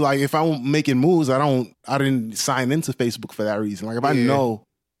would be like if I'm making moves, I didn't sign into Facebook for that reason. Like if I know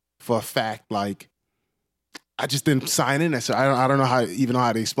for a fact, like I just didn't sign in. So I don't know how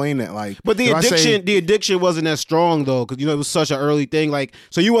to explain that. Like, but the addiction wasn't as strong though, because it was such an early thing. Like,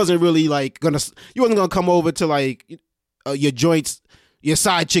 so you wasn't really like you wasn't gonna come over to like your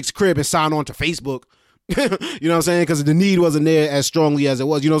side chick's crib and sign on to Facebook. You know what I'm saying? Because the need wasn't there as strongly as it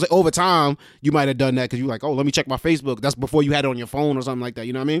was. You know what I'm saying? Over time, you might have done that because you were like, oh, let me check my Facebook. That's before you had it on your phone or something like that.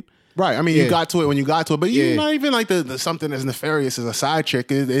 You know what I mean? Right. I mean, you got to it when you got to it. But you're not even like the something as nefarious as a side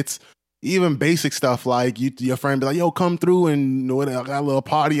chick. It's even basic stuff like your friend be like, yo, come through and I got a little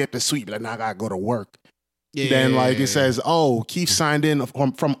party at the suite. But now I got to go to work. Yeah. Then like it says, oh, Keith signed in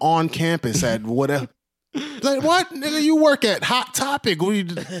from on campus at whatever. Like, what? Nigga, you work at Hot Topic. You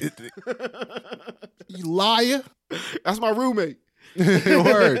liar. That's my roommate.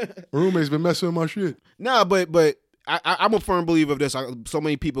 Word. Roommate's been messing with my shit. Nah, but I'm a firm believer of this. So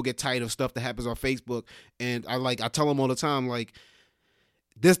many people get tired of stuff that happens on Facebook, and I tell them all the time, like,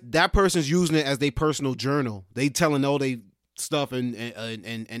 that person's using it as their personal journal. They telling all they stuff and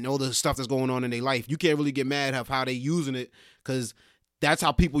all the stuff that's going on in their life. You can't really get mad at how they using it, because that's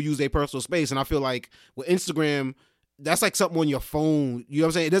how people use their personal space. And I feel like with Instagram, that's like something on your phone. You know what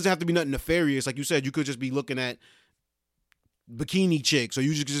I'm saying? It doesn't have to be nothing nefarious. Like you said, you could just be looking at bikini chicks, or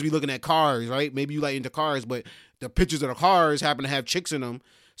you could just be looking at cars, right? Maybe you like into cars, but the pictures of the cars happen to have chicks in them.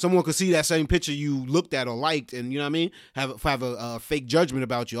 Someone could see that same picture you looked at or liked, and you know what I mean, have a fake judgment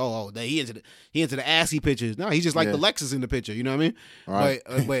about you. Oh, he into the assy pictures. No, he just like the Lexus in the picture. You know what I mean? Right.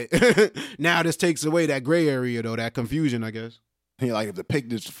 But now this takes away that gray area, though, that confusion, I guess. Yeah, like if the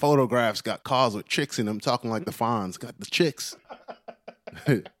pictures, photographs got cars with chicks in them, talking like the Fonz got the chicks.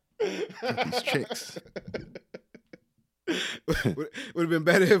 Got these chicks. Would have been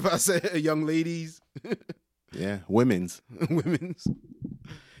better if I said young ladies. Yeah, women's.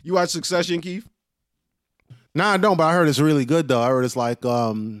 You watch Succession, Keith? Nah, I don't, but I heard it's really good, though. I heard it's like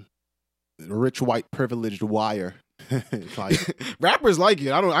rich, white, privileged wire. It's like, rappers like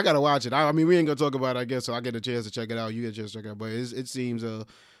it. I gotta watch it. I mean, we ain't gonna talk about it, I guess, so I get a chance to check it out. You get a chance to check it out, but it seems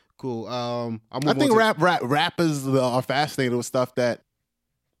cool. I think rappers are fascinated with stuff that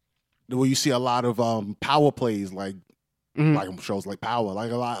where you see a lot of power plays, like shows like Power,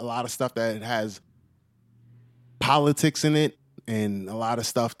 like a lot of stuff that has politics in it, and a lot of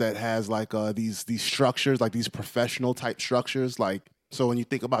stuff that has like these structures, like these professional type structures. Like, so when you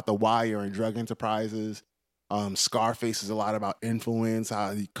think about The Wire and drug enterprises, Scarface is a lot about influence,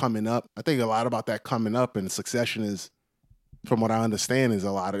 how he coming up. I think a lot about that coming up, and Succession is, from what I understand, is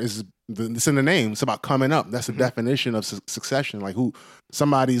a lot of it's in the name. It's about coming up. That's the definition of Succession. Like, who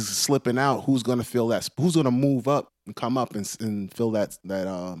somebody's slipping out, who's gonna fill that? Who's gonna move up and come up and fill that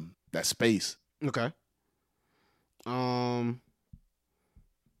space? Okay.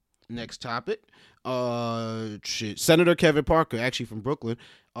 Next topic. Senator Kevin Parker, actually from Brooklyn,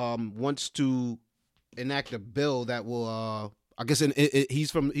 wants to enact a bill that will I guess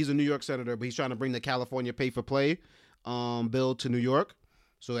he's a New York senator, but he's trying to bring the California pay for play bill to New York,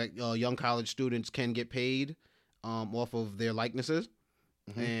 so that young college students can get paid off of their likenesses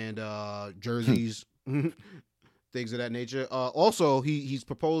and jerseys, things of that nature. Also, he's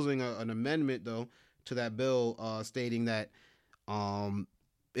proposing an amendment, though, to that bill, stating that in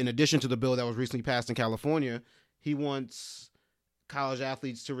addition to the bill that was recently passed in California, he wants college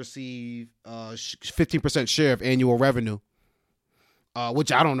athletes to receive 15% share of annual revenue, which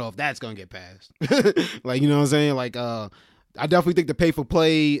I don't know if that's going to get passed. Like, you know what I'm saying? Like, I definitely think the pay for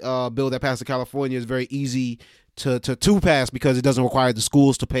play bill that passed in California is very easy to pass, because it doesn't require the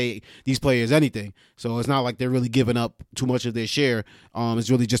schools to pay these players anything. So it's not like they're really giving up too much of their share. It's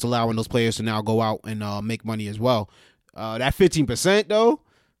really just allowing those players to now go out and make money as well. That 15%, though,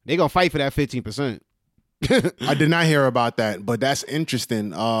 they're going to fight for that 15%. I did not hear about that, but that's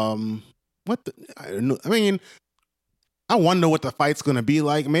interesting. I wonder what the fight's going to be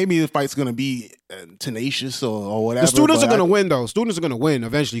like. Maybe the fight's going to be tenacious or whatever. The students are going to win, though. Students are going to win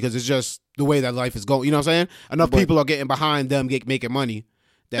eventually, because it's just the way that life is going. You know what I'm saying? Enough people are getting behind them making money.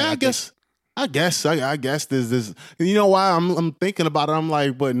 I guess there's this. You know why I'm thinking about it? I'm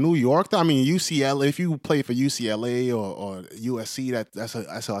like, but New York, I mean, UCLA. If you play for UCLA or USC,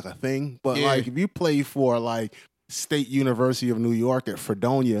 that's like a thing. But like, if you play for like State University of New York at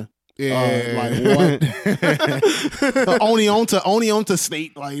Fredonia. Yeah, like what? only on to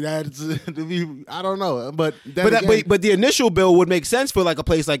state like that. I don't know, but the initial bill would make sense for like a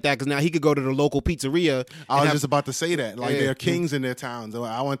place like that, because now he could go to the local pizzeria. I was just about to say that, like, they're kings in their towns.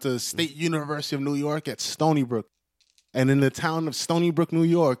 I went to State University of New York at Stony Brook, and in the town of Stony Brook, New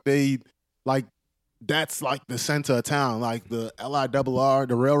York, they like that's like the center of town. Like the LIRR,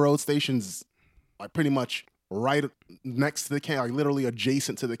 the railroad station's like pretty much right next to the campus, like literally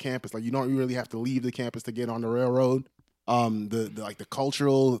adjacent to the campus. Like, you don't really have to leave the campus to get on the railroad. The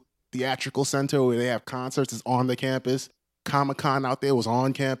cultural theatrical center where they have concerts is on the campus. Comic-Con out there was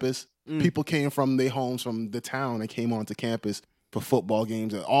on campus. People came from their homes from the town and came onto campus for football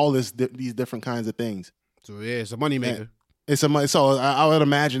games and all these different kinds of things. So yeah, it's a moneymaker. So I would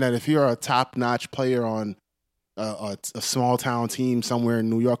imagine that if you're a top-notch player on a small town team somewhere in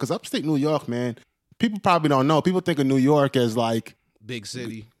New York, because upstate New York, man, people probably don't know. People think of New York as like big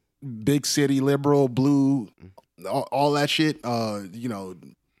city, liberal, blue, all that shit.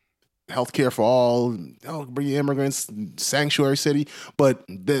 healthcare for all. Oh, bring immigrants, sanctuary city. But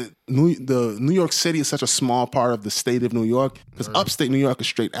the New York City is such a small part of the state of New York because upstate New York is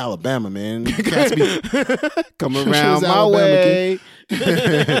straight Alabama, man. You can't be come around my way.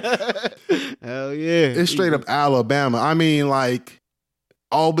 Hell yeah, it's straight up Alabama. I mean, like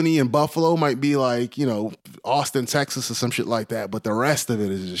Albany and Buffalo might be like, you know, Austin, Texas, or some shit like that. But the rest of it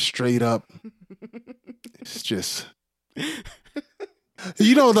is just straight up. It's just.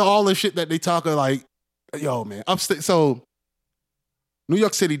 You know, all the shit that they talk of, like, yo, man, upstate. So, New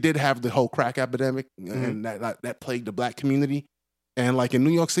York City did have the whole crack epidemic, and that plagued the black community. And like in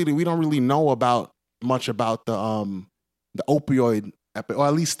New York City, we don't really know much about the opioid or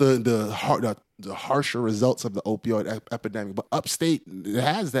at least the harsher results of the opioid epidemic. But upstate, it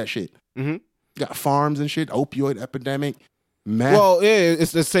has that shit. Mm-hmm. Got farms and shit. Opioid epidemic. Meth. Well, yeah,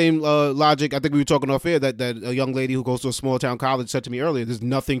 it's the same logic. I think we were talking off air that a young lady who goes to a small town college said to me earlier, there's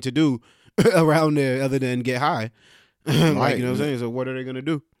nothing to do around there other than get high. Like, right. You know what I'm saying? So what are they going to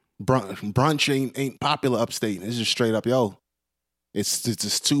do? Brunch ain't popular upstate. It's just straight up, yo, it's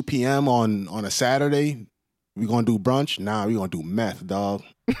just 2 p.m. on a Saturday. We going to do brunch? Nah, we going to do meth, dog.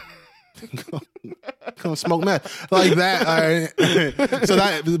 Come smoke meth like that. All right. So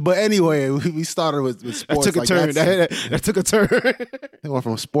that, but anyway, we started with sports. That took a turn. That took a turn. It went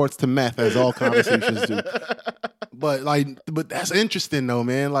from sports to meth, as all conversations do. But that's interesting though,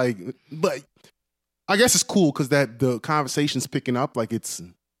 man. Like, but I guess it's cool because that the conversation's picking up. Like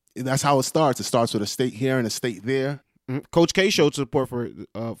that's how it starts. It starts with a state here and a state there. Mm-hmm. Coach K showed support for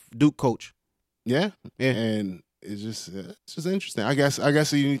Duke coach. Yeah, and. It's just interesting. I guess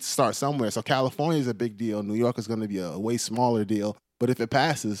you need to start somewhere. So California is a big deal. New York is going to be a way smaller deal. But if it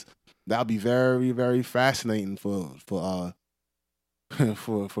passes, that'll be very, very fascinating for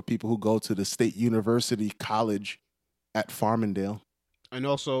people who go to the State University College at Farmingdale. And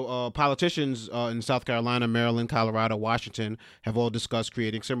also, politicians in South Carolina, Maryland, Colorado, Washington have all discussed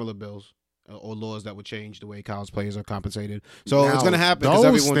creating similar bills or laws that would change the way college players are compensated. So now, it's going to happen.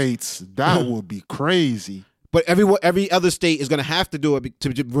 Those states, that would be crazy. But every other state is going to have to do it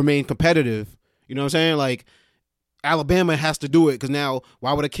to remain competitive. You know what I'm saying? Like, Alabama has to do it because now,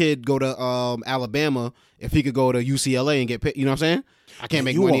 why would a kid go to Alabama if he could go to UCLA and get paid? You know what I'm saying? I can't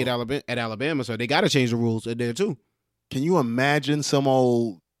make money at Alabama, so they got to change the rules there too. Can you imagine some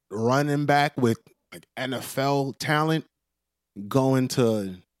old running back with like NFL talent going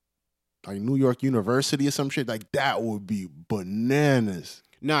to like New York University or some shit? Like, that would be bananas.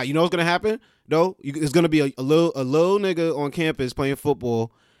 Nah, you know what's gonna happen though? It's gonna be a little nigga on campus playing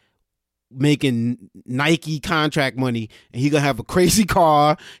football, making Nike contract money, and he gonna have a crazy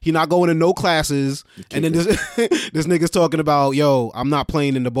car. He not going to no classes, and then this nigga's talking about, yo, I'm not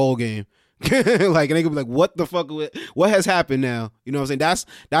playing in the bowl game. Like, and they gonna be like, what the fuck? What has happened now? You know what I'm saying?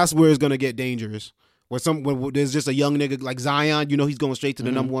 That's where it's gonna get dangerous. When there's just a young nigga like Zion, you know, he's going straight to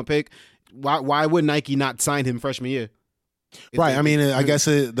the number one pick. Why would Nike not sign him freshman year? Right. I mean, I guess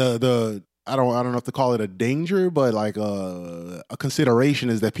I don't know if to call it a danger, but like a consideration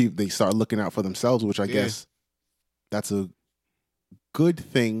is that they start looking out for themselves, which I guess that's a good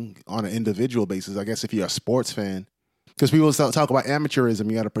thing on an individual basis. I guess if you're a sports fan, because people talk about amateurism,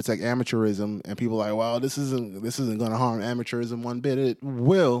 you got to protect amateurism, and people are like, well, this isn't going to harm amateurism one bit. It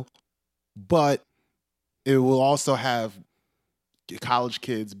will, but it will also have college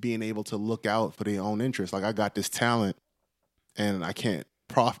kids being able to look out for their own interests. Like, I got this talent. And I can't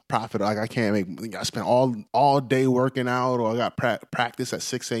profit. Like, I spend all day working out, or I got practice at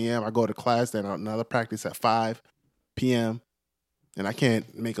 6 a.m. I go to class, then another practice at 5 p.m. And I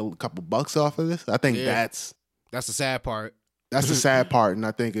can't make a couple bucks off of this. I think that's the sad part. That's the sad part, and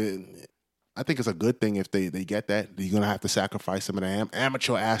I think it's a good thing if they get that. You're gonna have to sacrifice some of the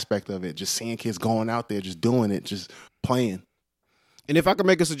amateur aspect of it. Just seeing kids going out there, just doing it, just playing. And if I could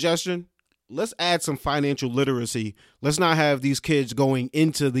make a suggestion, let's add some financial literacy. Let's not have these kids going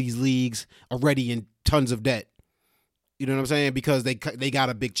into these leagues already in tons of debt. You know what I'm saying? Because they got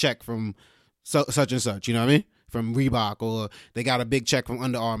a big check from such and such, you know what I mean? From Reebok, or they got a big check from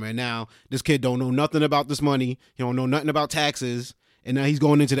Under Armour. And now this kid don't know nothing about this money. He don't know nothing about taxes. And now he's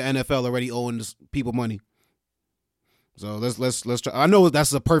going into the NFL already owing this people money. So let's try. I know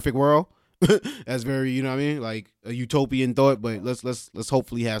that's a perfect world. That's very, you know what I mean? Like a utopian thought, but let's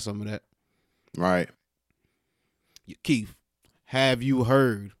hopefully have some of that. Right. Keith, have you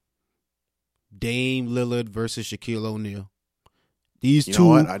heard Dame Lillard versus Shaquille O'Neal? You know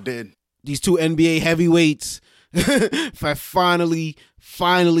what? I did. These two NBA heavyweights have finally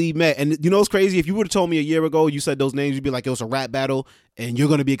finally met. And you know what's crazy? If you would have told me a year ago, you said those names, you'd be like, it was a rap battle and you're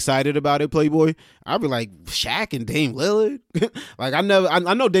going to be excited about it, Playboy. I'd be like, Shaq and Dame Lillard? Like, I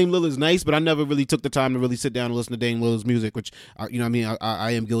know Dame Lillard's nice, but I never really took the time to really sit down and listen to Dame Lillard's music, which, you know what I mean,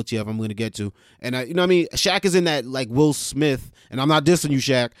 I am guilty of, I'm going to get to. And, you know what I mean, Shaq is in that, like, Will Smith, and I'm not dissing you,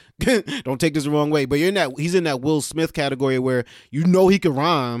 Shaq. Don't take this the wrong way, but he's in that Will Smith category where you know he could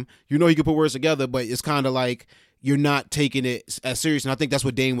rhyme, you know he could put words together, but it's kind of like, you're not taking it as serious. And I think that's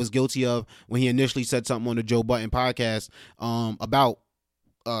what Dame was guilty of when he initially said something on the Joe Budden podcast about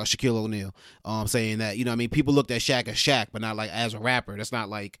Shaquille O'Neal, saying that, you know what I mean, people looked at Shaq as Shaq, but not like as a rapper. That's not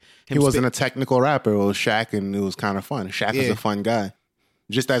like him. He wasn't a technical rapper. It was Shaq, and it was kind of fun. Shaq is a fun guy,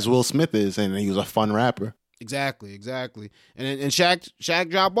 just as Will Smith is, and he was a fun rapper. Exactly. And Shaq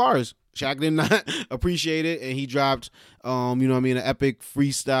dropped bars. Shaq did not appreciate it, and he dropped, you know what I mean, an epic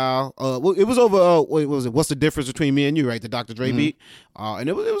freestyle. Well, it was over. What was it? What's the difference between me and you? Right, the Dr. Dre beat, and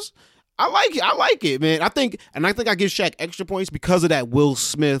it was. I like it, man. I think I give Shaq extra points because of that Will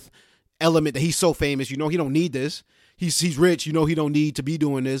Smith element that he's so famous. You know, he don't need this. He's rich. You know, he don't need to be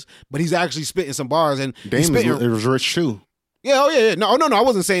doing this, but he's actually spitting some bars, and Dame was rich too. Yeah, oh yeah. No. I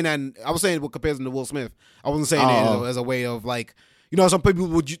wasn't saying that. I was saying what compares him to Will Smith. I wasn't saying it as a way of like. You know, some people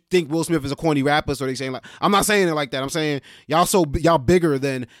would think Will Smith is a corny rapper, so they saying like, I'm not saying it like that. I'm saying y'all bigger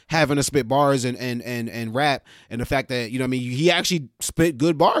than having to spit bars and rap, and the fact that, you know what I mean, he actually spit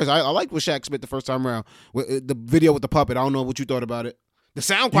good bars. I liked what Shaq spit the first time around. The video with the puppet, I don't know what you thought about it. The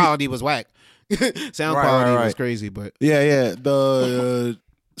sound quality was whack. Sound quality was crazy, but yeah.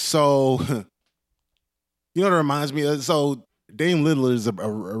 So you know what it reminds me of? So Dame Lillard is a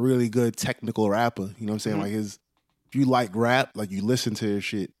really good technical rapper. You know what I'm saying? Like if you like rap, like you listen to his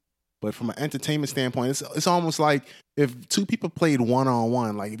shit. But from an entertainment standpoint, it's almost like if two people played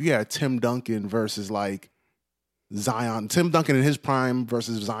one-on-one, like if you had Tim Duncan versus like Zion, Tim Duncan in his prime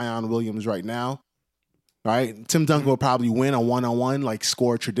versus Zion Williams right now, right? Tim Duncan will probably win a one-on-one, like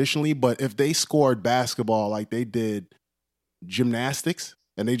score traditionally. But if they scored basketball like they did gymnastics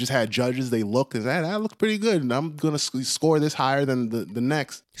and they just had judges, they look and that looked pretty good. And I'm going to score this higher than the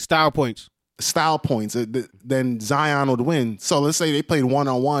next. Style points, then Zion would win. So let's say they played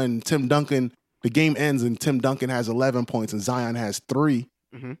one-on-one. Tim Duncan, the game ends and Tim Duncan has 11 points and Zion has 3.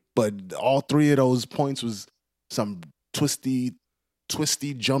 But all 3 of those points was some twisty,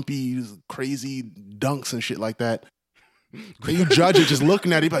 jumpy, crazy dunks and shit like that. You judge it just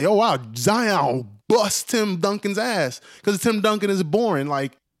looking at it, like, oh wow, Zion bust Tim Duncan's ass because Tim Duncan is boring.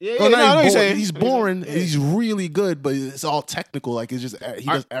 Like, he's boring. He's really good, but it's all technical. Like, it's just he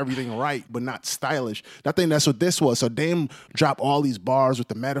does everything right, but not stylish. I think that's what this was. So Dame dropped all these bars with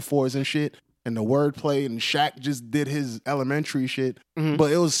the metaphors and shit and the wordplay, and Shaq just did his elementary shit.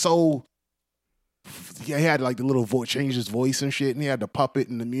 But it was so. Yeah, he had like the little changed his voice and shit, and he had the puppet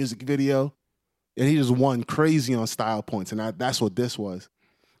in the music video, and he just won crazy on style points, and that's what this was.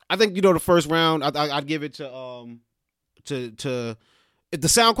 I think, you know, the first round, I'd give it to the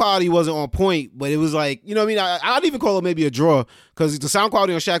sound quality wasn't on point, but it was like, you know what I mean? I'd even call it maybe a draw because the sound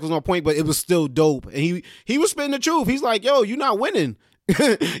quality on Shaq was on point, but it was still dope. And he was spitting the truth. He's like, yo, you're not winning.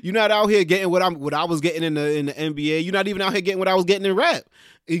 You're not out here getting what I was getting in the NBA. You're not even out here getting what I was getting in rap.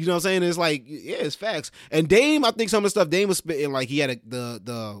 You know what I'm saying? It's like, yeah, it's facts. And Dame, I think some of the stuff Dame was spitting, like he had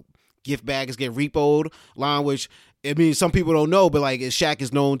the gift bags get repoed line, which, I mean, some people don't know, but like Shaq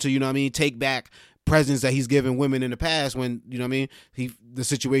is known to, you know what I mean, take back presents that he's given women in the past when, you know what I mean, the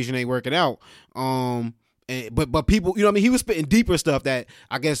situation ain't working out. But people, you know what I mean, he was spitting deeper stuff that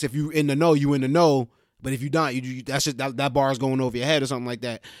I guess if you in the know, you in the know. But if you not, that's just that bar is going over your head or something like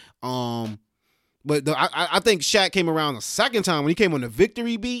that. But I think Shaq came around the second time when he came on the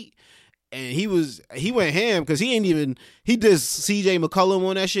Victory beat, and he went ham because he did C.J. McCollum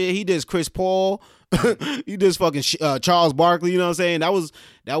on that shit. He did Chris Paul. He did fucking Charles Barkley. You know what I'm saying? That was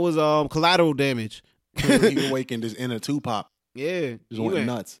collateral damage. He awakened his inner Tupac. Yeah, just went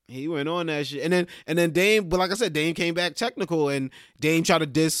nuts. He went on that shit, and then Dame. But like I said, Dame came back technical, and Dame tried to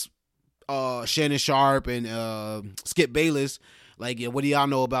diss Shannon Sharp and Skip Bayless. Like, yeah, what do y'all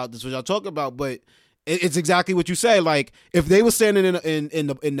know about this? What y'all talking about? But it's exactly what you say. Like, if they were standing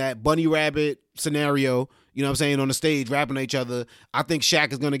in that bunny rabbit scenario, you know what I'm saying, on the stage rapping at each other, I think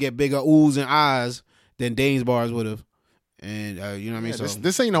Shaq is gonna get bigger oohs and ahs than Dame's bars would have. And you know what I mean? So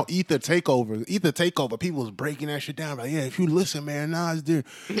this ain't no Ether Takeover. Ether Takeover, people was breaking that shit down. Like, yeah, if you listen, man, Nas did.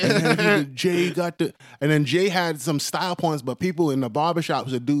 And then Jay and then Jay had some style points, but people in the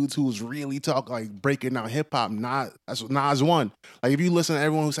barbershops are dudes who was really talking, like breaking down hip hop. That's what Nas won. Like, if you listen to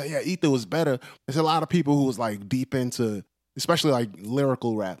everyone who say, yeah, Ether was better, there's a lot of people who was like deep into, especially like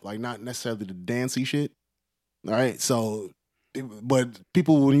lyrical rap, like not necessarily the dancey shit. All right, so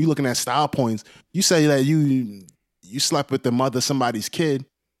people, when you're looking at style points, you say that you slept with the mother of somebody's kid.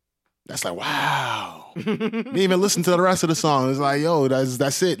 That's like, wow. Didn't even listen to the rest of the song. It's like, yo,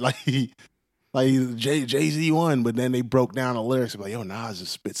 that's it. Like Jay-Z won, but then they broke down the lyrics. Like, yo, Nas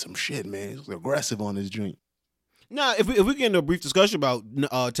just spit some shit, man. He was aggressive on this joint. Nah, if we get into a brief discussion about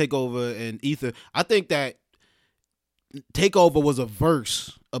Takeover and Ether, I think that Takeover was a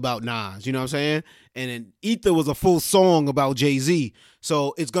verse about Nas, you know what I'm saying? And then Ether was a full song about Jay-Z.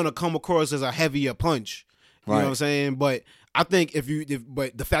 So it's going to come across as a heavier punch. You know what I'm saying? But I think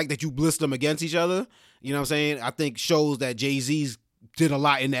but the fact that you list them against each other, you know what I'm saying, I think shows that Jay-Z's did a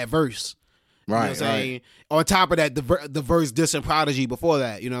lot in that verse. You know what I'm saying? On top of that, the verse dissing Prodigy before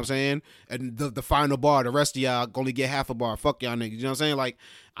that, you know what I'm saying? And the final bar, the rest of y'all only get half a bar. Fuck y'all niggas, you know what I'm saying? Like,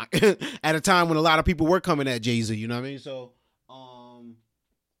 at a time when a lot of people were coming at Jay-Z, you know what I mean? So,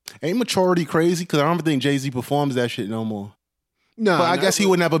 ain't maturity crazy? Because I don't think Jay-Z performs that shit no more. No, but I guess he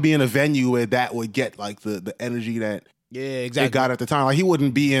would never be in a venue where that would get like the energy that it got at the time. Like he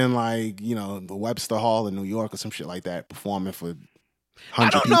wouldn't be in like, you know, the Webster Hall in New York or some shit like that performing for 100 I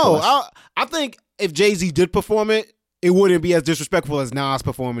don't people. know. I think if Jay-Z did perform it, it wouldn't be as disrespectful as Nas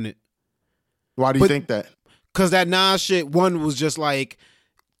performing it. Why do you think that? Because that Nas shit, one was just like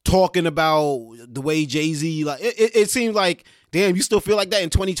talking about the way Jay-Z, like it seemed like, damn, you still feel like that in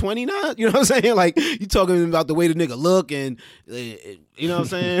 2020 now? You know what I'm saying? Like you talking about the way the nigga look and you know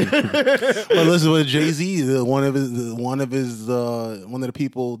what I'm saying? Well, listen, with Jay-Z, one of the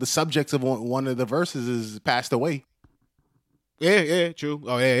people, the subjects of one of the verses is passed away. Yeah, true.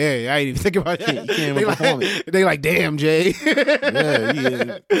 Oh, yeah. I ain't even think about that. You can't even perform it. They like, damn, Jay.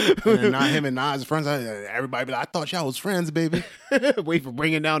 Yeah. And not him and Nas friends. Everybody be like, I thought y'all was friends, baby. Wait for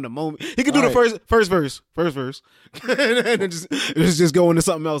bringing down the moment. He could do the first verse. And then just go into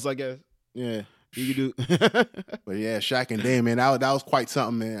something else, I guess. Yeah. You could do. But yeah, Shaq and Dame, man, that was quite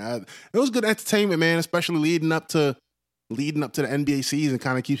something, man. It was good entertainment, man, especially leading up to the NBA season.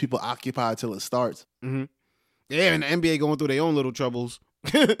 Kind of keeps people occupied till it starts. Mm-hmm. Yeah, and the NBA going through their own little troubles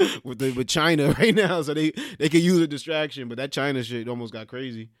with China right now, so they could use a distraction. But that China shit almost got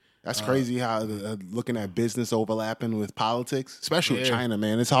crazy. That's crazy how looking at business overlapping with politics, especially with China,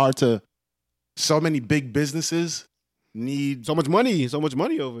 man. It's hard to. So many big businesses need so much money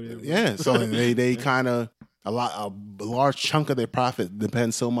over there. Yeah, so they kind of a large chunk of their profit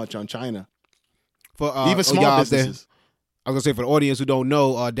depends so much on China. For even small businesses. I was gonna say, for the audience who don't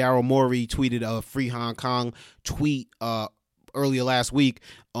know, Daryl Morey tweeted a Free Hong Kong tweet earlier last week.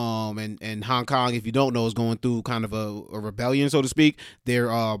 And Hong Kong, if you don't know, is going through kind of a rebellion, so to speak. Their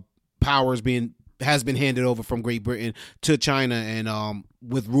power has been handed over from Great Britain to China, and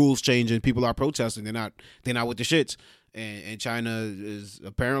with rules changing, people are protesting. They're not with the shits. And China is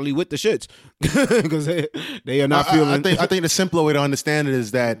apparently with the shits because they are not feeling. I think the simpler way to understand it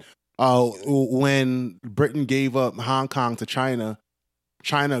is that when Britain gave up Hong Kong to China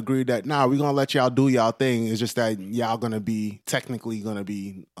agreed that we're gonna let y'all do y'all thing. It's just that y'all technically gonna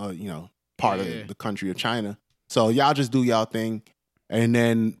be part of the country of China. So y'all just do y'all thing, and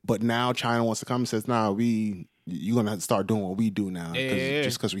then but now China wants to come and says, you're gonna start doing what we do now,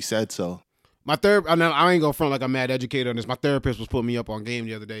 just because we said so. My therapist, I ain't gonna front like I'm mad educated on this. My therapist was putting me up on game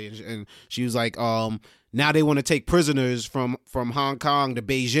the other day, and she was like, now they want to take prisoners from Hong Kong to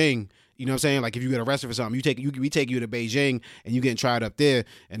Beijing. You know what I'm saying? Like if you get arrested for something, we take you to Beijing and you getting tried up there.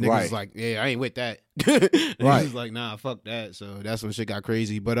 And niggas like, yeah, I ain't with that. Right. He's like, nah, fuck that. So that's when shit got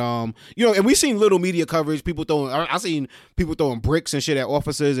crazy. But and we seen little media coverage. I seen people throwing bricks and shit at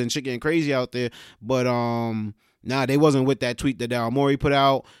officers and shit getting crazy out there. But they wasn't with that tweet that Daryl Morey put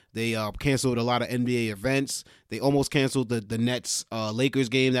out. They canceled a lot of NBA events. They almost canceled the Nets Lakers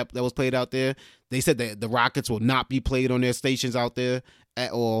game that was played out there. They said that the Rockets will not be played on their stations out there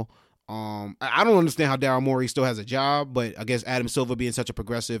at all. I don't understand how Daryl Morey still has a job, but I guess Adam Silver being such a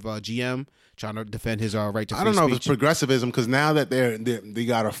progressive GM, trying to defend his right to free speech. I don't know if it's progressivism, because now that they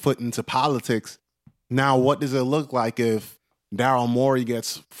got a foot into politics, now what does it look like if Daryl Morey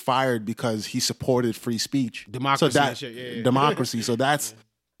gets fired because he supported free speech? Democracy. Democracy. So that's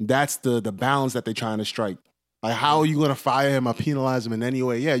the balance that they're trying to strike. Like, how are you going to fire him or penalize him in any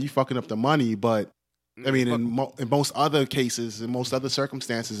way? Yeah, you fucking up the money, but I mean, in most other cases, in most other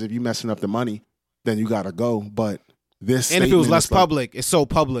circumstances, if you messing up the money, then you got to go. But this, and if it was less public, it's so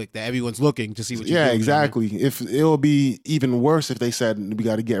public that everyone's looking to see what you're doing. Yeah, exactly. If it will be even worse if they said we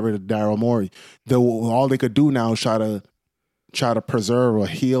got to get rid of Daryl Morey. All they could do now is try to preserve or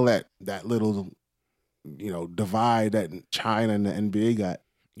heal that little divide that China and the NBA got.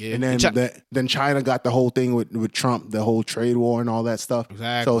 Yeah. And then China got the whole thing with Trump, the whole trade war and all that stuff.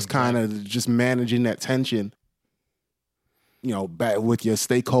 Exactly. So it's kind of just managing that tension. back with your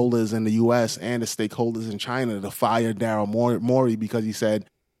stakeholders in the U.S. and the stakeholders in China to fire Daryl Morey because he said,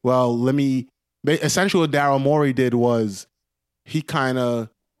 well, essentially what Daryl Morey did was he kind of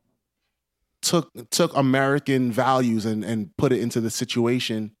took American values and put it into the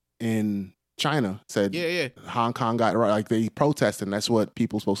situation in China. Said Hong Kong got it right. Like they protested, and that's what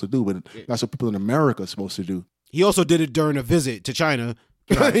people are supposed to do, but that's what people in America are supposed to do. He also did it during a visit to China.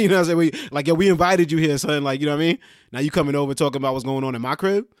 Right. You know what I'm saying? We invited you here, son. Like, you know what I mean? Now you coming over talking about what's going on in my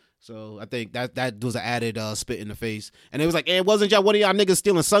crib. So I think that was an added spit in the face. And it was like, hey, wasn't y'all one of y'all niggas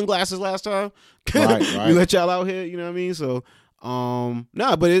stealing sunglasses last time? Right. We let y'all out here, you know what I mean? So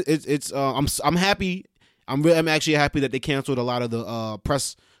but it's I'm happy. I'm actually happy that they canceled a lot of the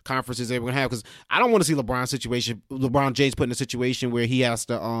press conferences they were gonna have, because I don't want to see LeBron James put in a situation where he has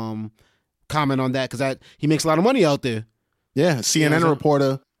to comment on that, because he makes a lot of money out there. Yeah, CNN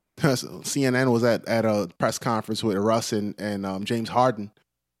reporter. CNN was at a press conference with Russ and James Harden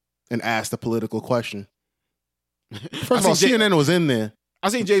and asked a political question. First of all, CNN was in there. I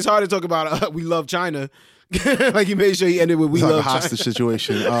seen James Harden talk about we love China. Like he made sure he ended with we love a hostage China.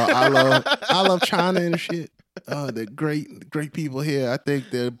 Situation. I love China and shit. They're great people here. I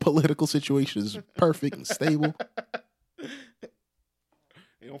think their political situation is perfect and stable.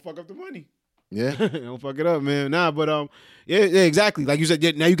 They don't fuck up the money. Yeah. Don't fuck it up, man. Nah, but yeah, exactly. Like you said,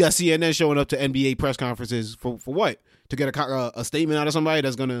 now you got CNN showing up to NBA press conferences for what? To get a statement out of somebody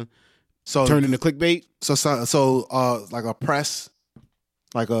that's gonna turn into clickbait. So like a press,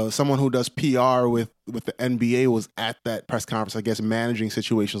 like someone who does PR with the NBA was at that press conference, I guess, managing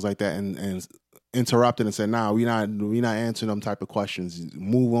situations like that, and interrupted and said, "Nah, we not answering them type of questions.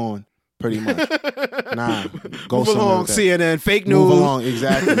 Move on." Pretty much. Nah. Go move along, CNN. Fake news. Move along,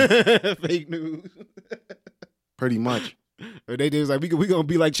 exactly. Fake news. Pretty much. They was like, we gonna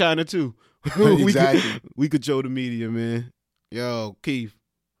be like China too. Exactly. We could show the media, man. Yo, Keith.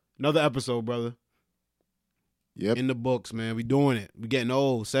 Another episode, brother. Yep. In the books, man. We doing it. We getting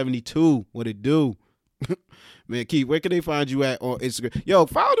old. 72. What it do? Man, Keith, where can they find you at on Instagram? Yo,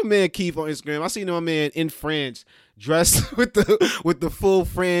 follow the man Keith on Instagram. I seen my man in France dressed with the full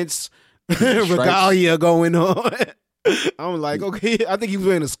France regalia going on. I'm like, okay, I think he was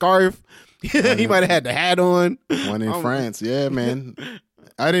wearing a scarf. He might have had the hat on. One in France, yeah, man.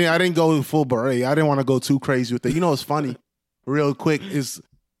 I didn't go full beret. I didn't want to go too crazy with it. You know what's funny? Real quick is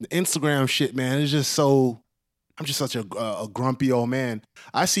the Instagram shit, man. It's just so. I'm just such a grumpy old man.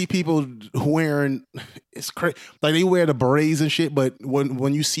 I see people wearing, it's crazy, like they wear the berets and shit, but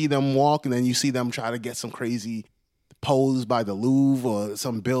when you see them walk and then you see them try to get some crazy pose by the Louvre or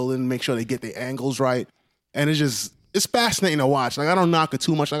some building, make sure they get their angles right, and it's fascinating to watch. Like I don't knock it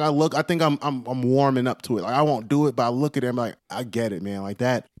too much. Like I think I'm warming up to it. Like I won't do it, but I look at them like I get it, man. Like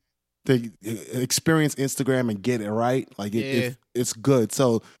that, they experience Instagram and get it right. Like it's good.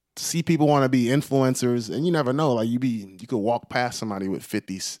 So. To see people want to be influencers, and you never know, like you could walk past somebody with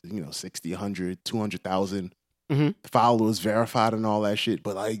 50, 60, 100, 200,000 followers verified and all that shit,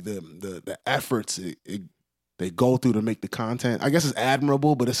 but like the efforts they go through to make the content, I guess it's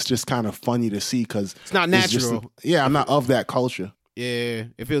admirable, but it's just kind of funny to see because it's not natural. I'm not of that culture. Yeah,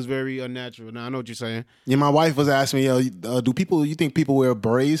 it feels very unnatural. Now I know what you're saying. Yeah, my wife was asking me, you think people wear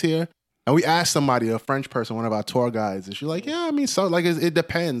berets here? And we asked somebody, a French person, one of our tour guides, and she's like, yeah, I mean, so like it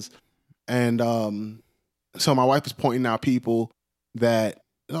depends. And so my wife was pointing out people that,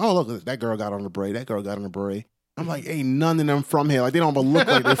 oh, look, that girl got on the beret. That girl got on the beret. I'm like, ain't none of them from here. Like, they don't even look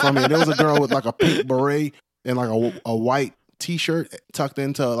like they're from here. There was a girl with like a pink beret and like a white T-shirt tucked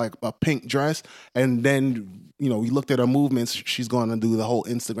into like a pink dress. And then, we looked at her movements. She's going to do the whole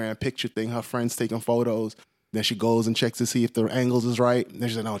Instagram picture thing. Her friends taking photos. Then she goes and checks to see if the angles is right. And then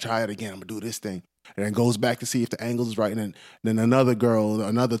she's like, no, try it again. I'm going to do this thing. And then goes back to see if the angles is right. And then another girl,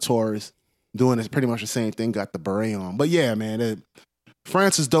 another tourist, doing this pretty much the same thing, got the beret on. But yeah, man,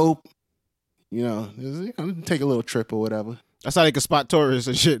 France is dope. Take a little trip or whatever. That's how they can spot tourists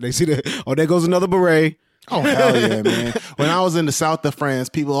and shit. They see that, oh, there goes another beret. Oh, hell yeah, man. When I was in the south of France,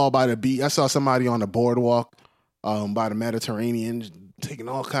 people all by the beach. I saw somebody on the boardwalk by the Mediterranean taking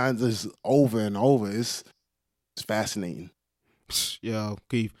all kinds of over and over. It's fascinating. Yo,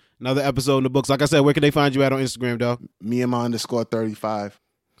 Keith. Another episode in the books. Like I said, where can they find you at on Instagram, dog? Miyama_35.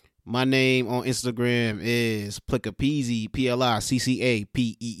 My name on Instagram is Plickapeezy,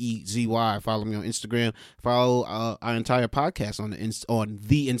 PLICCAPEEZY. Follow me on Instagram. Follow our entire podcast on the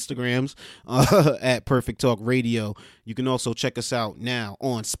Instagrams at Perfect Talk Radio. You can also check us out now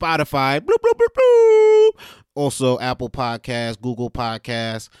on Spotify. Bloop, bloop, bloop, bloop. Also Apple Podcasts, Google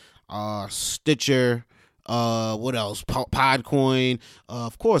Podcasts, Stitcher, What else? Podcoin.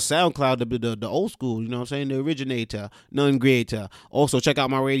 Of course, SoundCloud, the old school, you know what I'm saying? The originator, none greater. Also, check out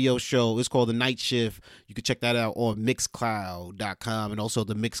my radio show. It's called The Night Shift. You can check that out on Mixcloud.com and also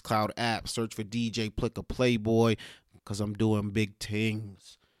the Mixcloud app. Search for DJ Plicker Playboy because I'm doing big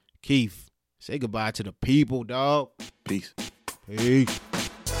things. Keith, say goodbye to the people, dog. Peace. Peace.